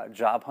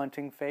job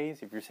hunting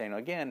phase. If you're saying,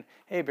 again,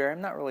 hey, Barry,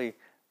 I'm not really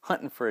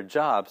hunting for a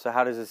job, so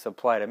how does this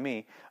apply to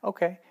me?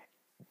 Okay,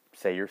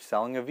 say you're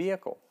selling a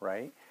vehicle,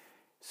 right?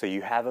 So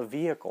you have a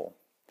vehicle,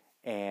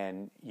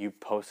 and you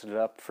posted it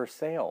up for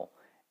sale,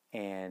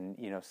 and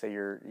say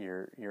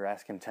you're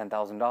asking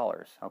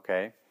 $10,000,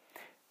 okay?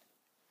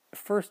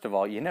 First of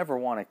all, you never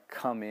want to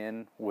come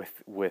in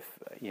with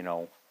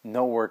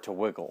nowhere to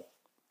wiggle.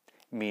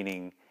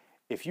 Meaning,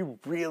 if you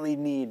really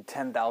need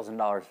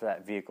 $10,000 for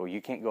that vehicle,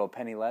 you can't go a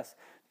penny less.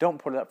 Don't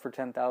put it up for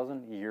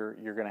 $10,000.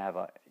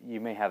 You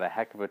may have a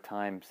heck of a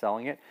time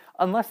selling it.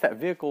 Unless that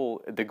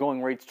vehicle, the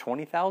going rate's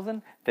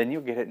 $20,000, then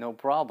you'll get it no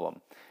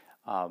problem.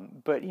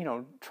 But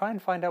try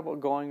and find out what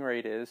going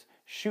rate is.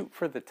 Shoot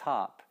for the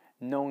top,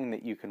 knowing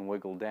that you can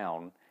wiggle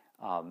down.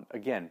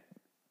 Again,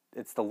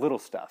 it's the little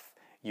stuff.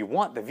 You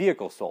want the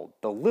vehicle sold.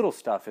 The little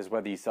stuff is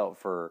whether you sell it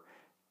for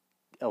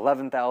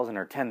 $11,000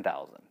 or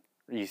 $10,000.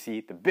 You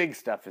see, the big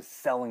stuff is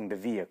selling the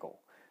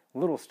vehicle.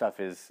 Little stuff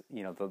is,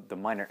 the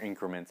minor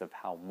increments of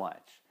how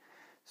much.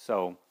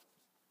 So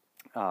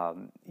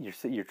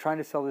you're trying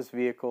to sell this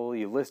vehicle.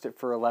 You list it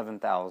for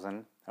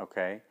 $11,000,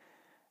 okay?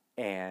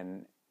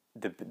 And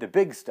the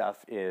big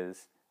stuff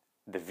is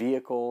the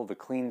vehicle, the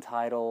clean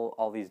title,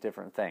 all these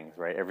different things,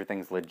 right?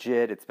 Everything's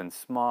legit. It's been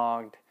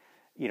smogged.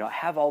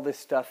 Have all this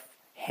stuff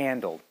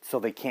handled so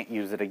they can't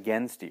use it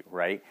against you,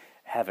 right?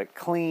 Have it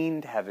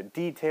cleaned, have it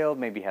detailed,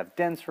 maybe have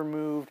dents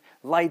removed,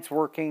 lights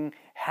working,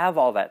 have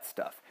all that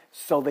stuff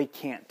so they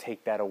can't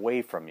take that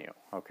away from you,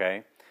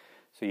 okay?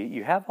 So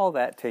you have all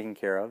that taken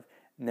care of.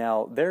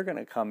 Now they're going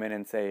to come in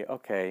and say,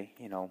 okay,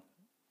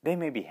 they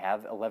maybe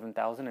have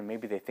 $11,000 and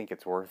maybe they think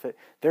it's worth it.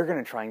 They're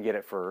going to try and get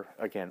it for,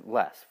 again,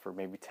 less, for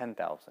maybe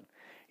 $10,000.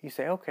 You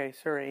say, okay,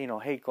 sir,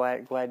 hey,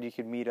 glad you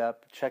could meet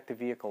up, check the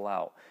vehicle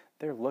out.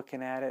 They're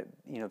looking at it,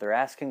 they're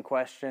asking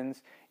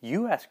questions.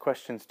 You ask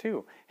questions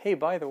too. Hey,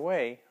 by the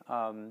way,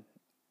 what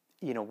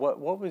are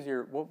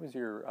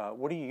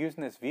you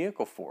using this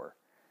vehicle for?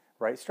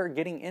 Right? Start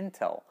getting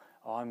intel.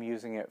 Oh, I'm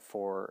using it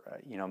for,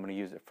 I'm going to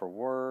use it for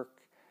work.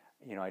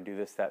 I do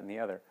this, that, and the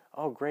other.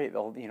 Oh, great.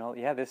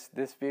 Yeah,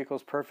 this vehicle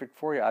is perfect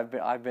for you.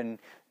 I've been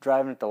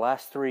driving it the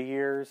last 3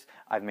 years.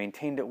 I've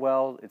maintained it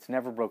well. It's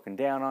never broken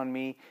down on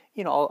me.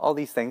 All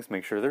these things.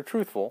 Make sure they're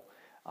truthful.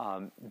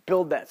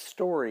 Build that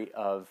story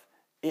of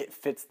it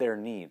fits their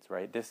needs,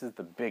 right? This is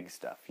the big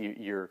stuff.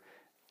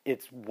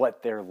 It's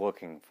what they're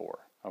looking for,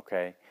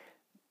 okay?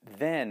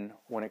 Then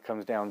when it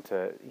comes down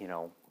to,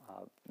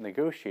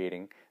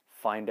 negotiating,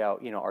 find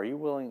out, are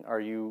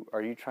you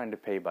trying to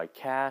pay by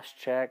cash,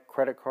 check,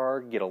 credit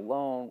card, get a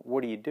loan?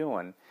 What are you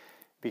doing?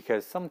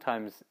 Because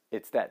sometimes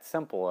it's that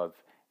simple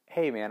of,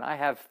 hey man, I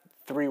have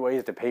 3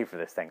 ways to pay for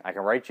this thing. I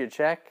can write you a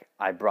check,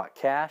 I brought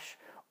cash,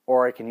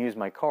 or I can use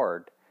my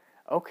card.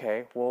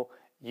 Okay, well,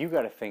 you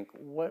got to think,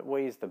 what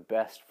way is the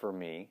best for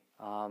me?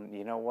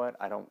 You know what?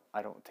 I don't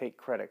take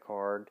credit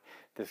card.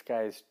 This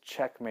guy's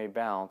check may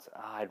bounce.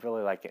 I'd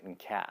really like it in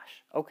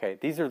cash. Okay,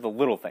 these are the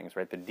little things,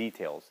 right? The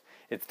details.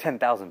 It's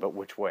 $10,000, but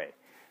which way?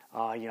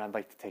 I'd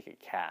like to take it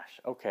cash.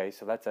 Okay,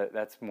 so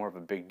that's more of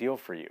a big deal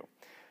for you.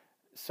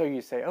 So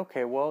you say,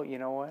 okay, well, you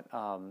know what?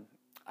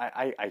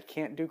 I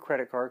can't do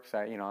credit card because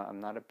I'm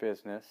not a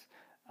business.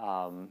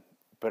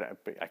 But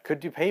I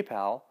could do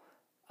PayPal.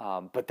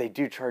 But they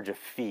do charge a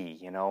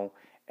fee,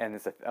 and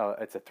it's a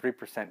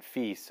 3%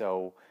 fee,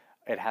 so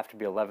it'd have to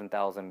be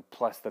 $11,000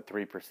 plus the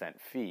 3%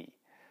 fee.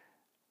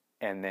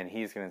 And then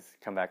he's going to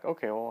come back,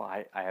 okay, well,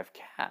 I have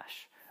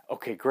cash.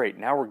 Okay, great.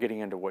 Now we're getting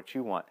into what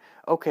you want.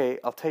 Okay,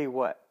 I'll tell you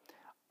what.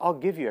 I'll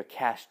give you a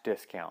cash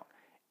discount.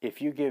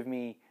 If you give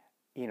me,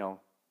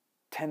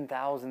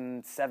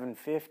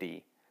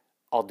 $10,750,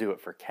 I'll do it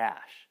for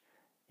cash.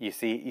 You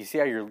see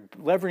how you're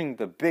leveraging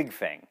the big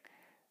thing.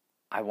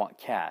 I want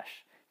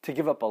cash. To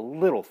give up a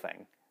little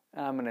thing,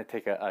 I'm going to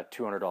take a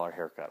 $200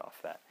 haircut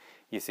off that.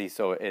 You see,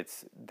 so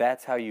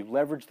that's how you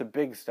leverage the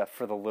big stuff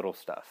for the little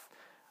stuff.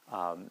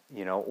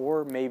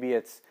 Or maybe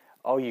it's,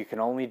 Oh, you can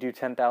only do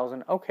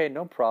 10,000? Okay,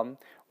 no problem.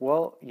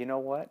 Well, you know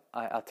what?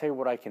 I'll tell you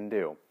what I can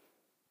do.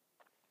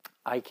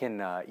 I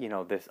can, I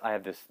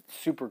have this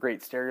super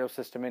great stereo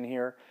system in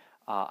here.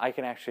 I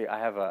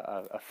have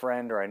a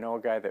friend, or I know a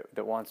guy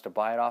that wants to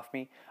buy it off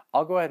me.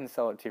 I'll go ahead and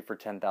sell it to you for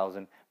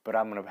 10,000, but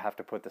I'm going to have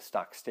to put the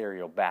stock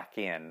stereo back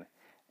in,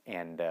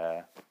 and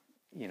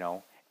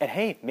and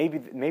hey,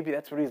 maybe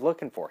that's what he's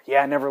looking for.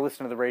 Yeah, I never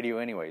listen to the radio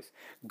anyways.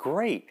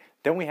 Great,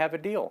 then we have a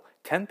deal.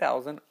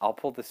 10,000. I'll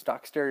pull the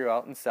stock stereo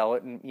out and sell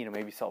it, and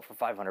maybe sell it for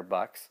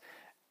 $500.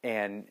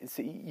 And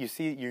so you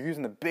see, you're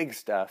using the big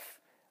stuff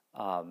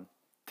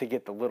to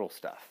get the little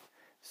stuff.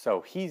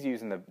 So he's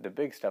using the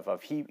big stuff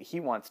of he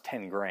wants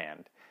 10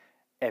 grand,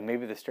 and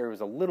maybe the stereo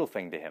is a little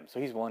thing to him, so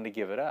he's willing to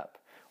give it up.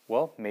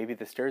 Well, maybe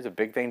the stereo is a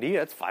big thing to you.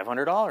 That's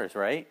 $500,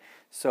 right?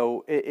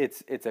 So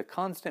it's a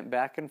constant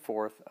back and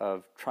forth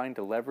of trying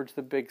to leverage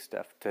the big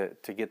stuff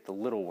to get the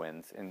little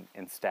wins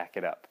and stack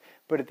it up.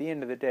 But at the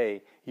end of the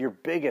day, your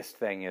biggest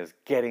thing is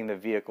getting the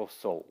vehicle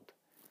sold.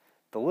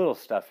 The little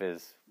stuff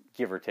is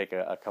give or take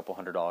a couple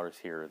 $100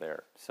 here or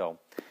there. So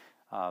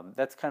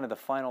that's kind of the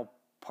final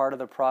part of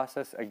the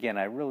process. Again,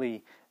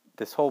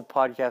 this whole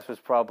podcast was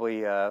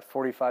probably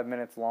 45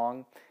 minutes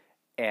long,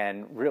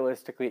 and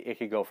realistically it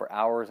could go for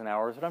hours and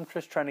hours, but I'm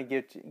just trying to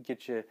get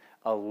you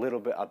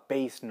a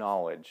base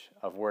knowledge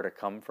of where to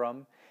come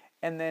from.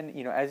 And then,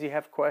 as you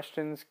have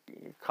questions,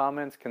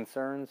 comments,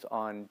 concerns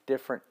on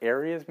different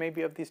areas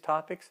maybe of these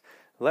topics,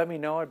 let me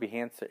know. I'd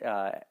be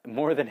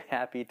more than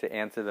happy to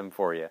answer them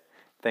for you.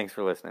 Thanks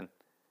for listening.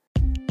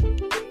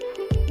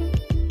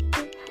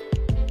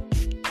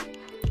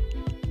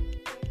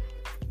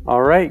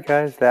 All right,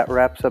 guys, that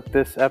wraps up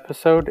this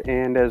episode.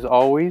 And as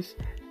always,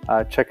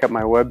 check out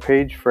my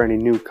webpage for any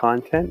new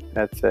content.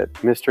 That's at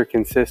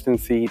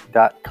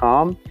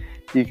mrconsistency.com.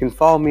 You can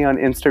follow me on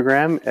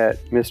Instagram at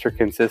Mr.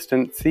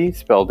 Consistency,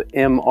 spelled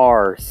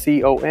MRCONSIS,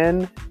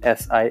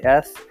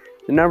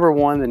 the number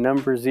 1, the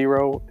number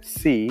 0,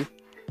 C.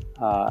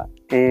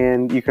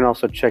 And you can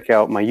also check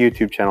out my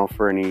YouTube channel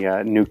for any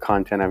new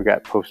content I've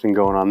got posting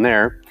going on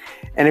there.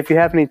 And if you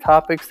have any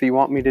topics that you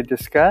want me to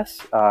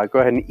discuss, go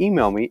ahead and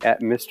email me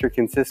at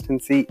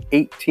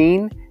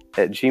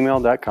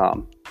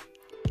mrconsistency18@gmail.com.